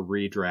our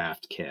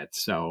redraft kit.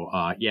 So,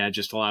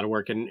 just a lot of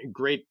work, and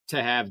great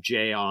to have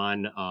Jay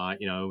on.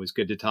 It was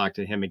good to talk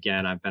to him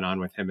again. I've been on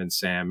with him and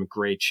Sam.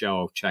 Great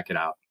show. Check it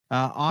out.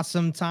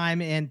 Awesome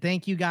time. And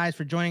thank you guys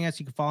for joining us.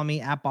 You can follow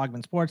me at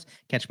Bogman Sports.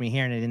 Catch me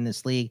here and in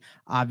this league.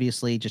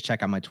 Obviously, just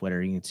check out my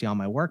Twitter. You can see all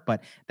my work.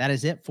 But that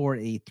is it for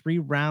a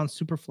 3-round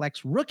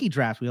Superflex rookie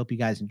draft. We hope you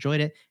guys enjoyed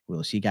it.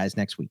 We'll see you guys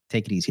next week.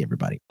 Take it easy,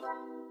 everybody.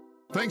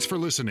 Thanks for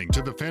listening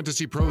to the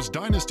Fantasy Pros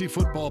Dynasty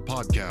Football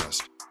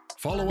Podcast.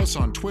 Follow us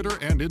on Twitter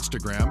and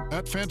Instagram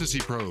at Fantasy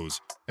Pros,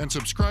 and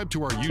subscribe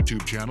to our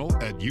YouTube channel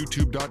at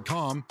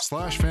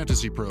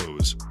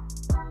youtube.com/fantasypros.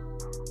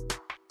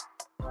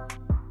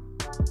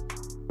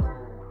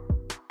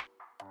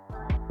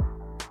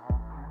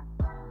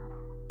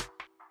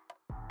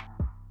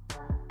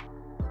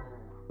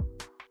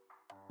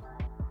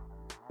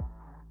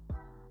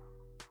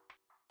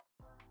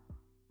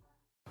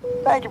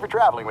 Thank you for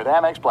traveling with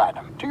Amex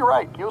Platinum. To your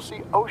right, you'll see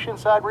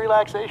oceanside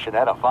relaxation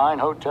at a fine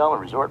hotel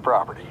and resort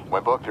property.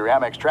 When booked through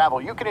Amex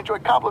Travel, you can enjoy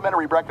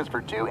complimentary breakfast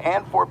for 2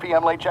 and 4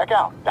 p.m. late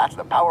checkout. That's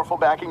the powerful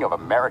backing of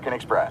American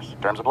Express.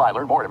 Terms apply.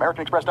 Learn more at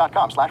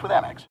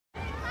americanexpress.com/withAmex.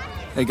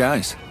 Hey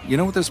guys, you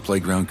know what this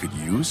playground could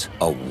use?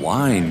 A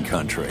wine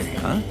country,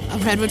 huh? A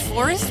redwood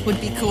forest would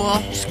be cool.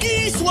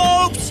 Ski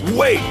slopes!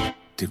 Wait!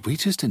 Did we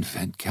just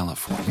invent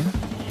California?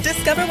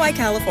 Discover why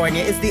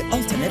California is the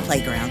ultimate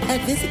playground at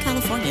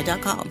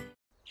visitcalifornia.com.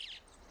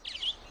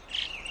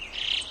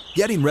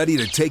 Getting ready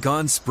to take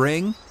on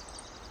spring?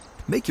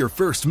 Make your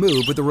first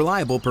move with the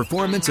reliable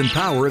performance and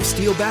power of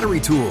Steel battery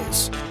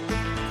tools.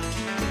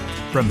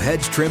 From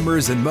hedge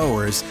trimmers and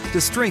mowers to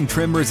string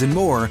trimmers and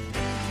more,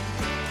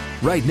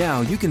 right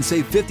now you can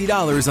save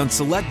 $50 on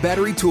select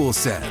battery tool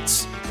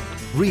sets.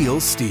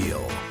 Real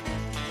Steel.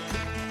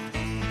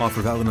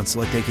 Offer valid on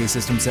select AK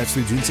system sets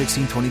through June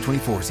 16,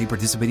 2024. See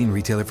participating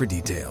retailer for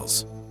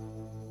details.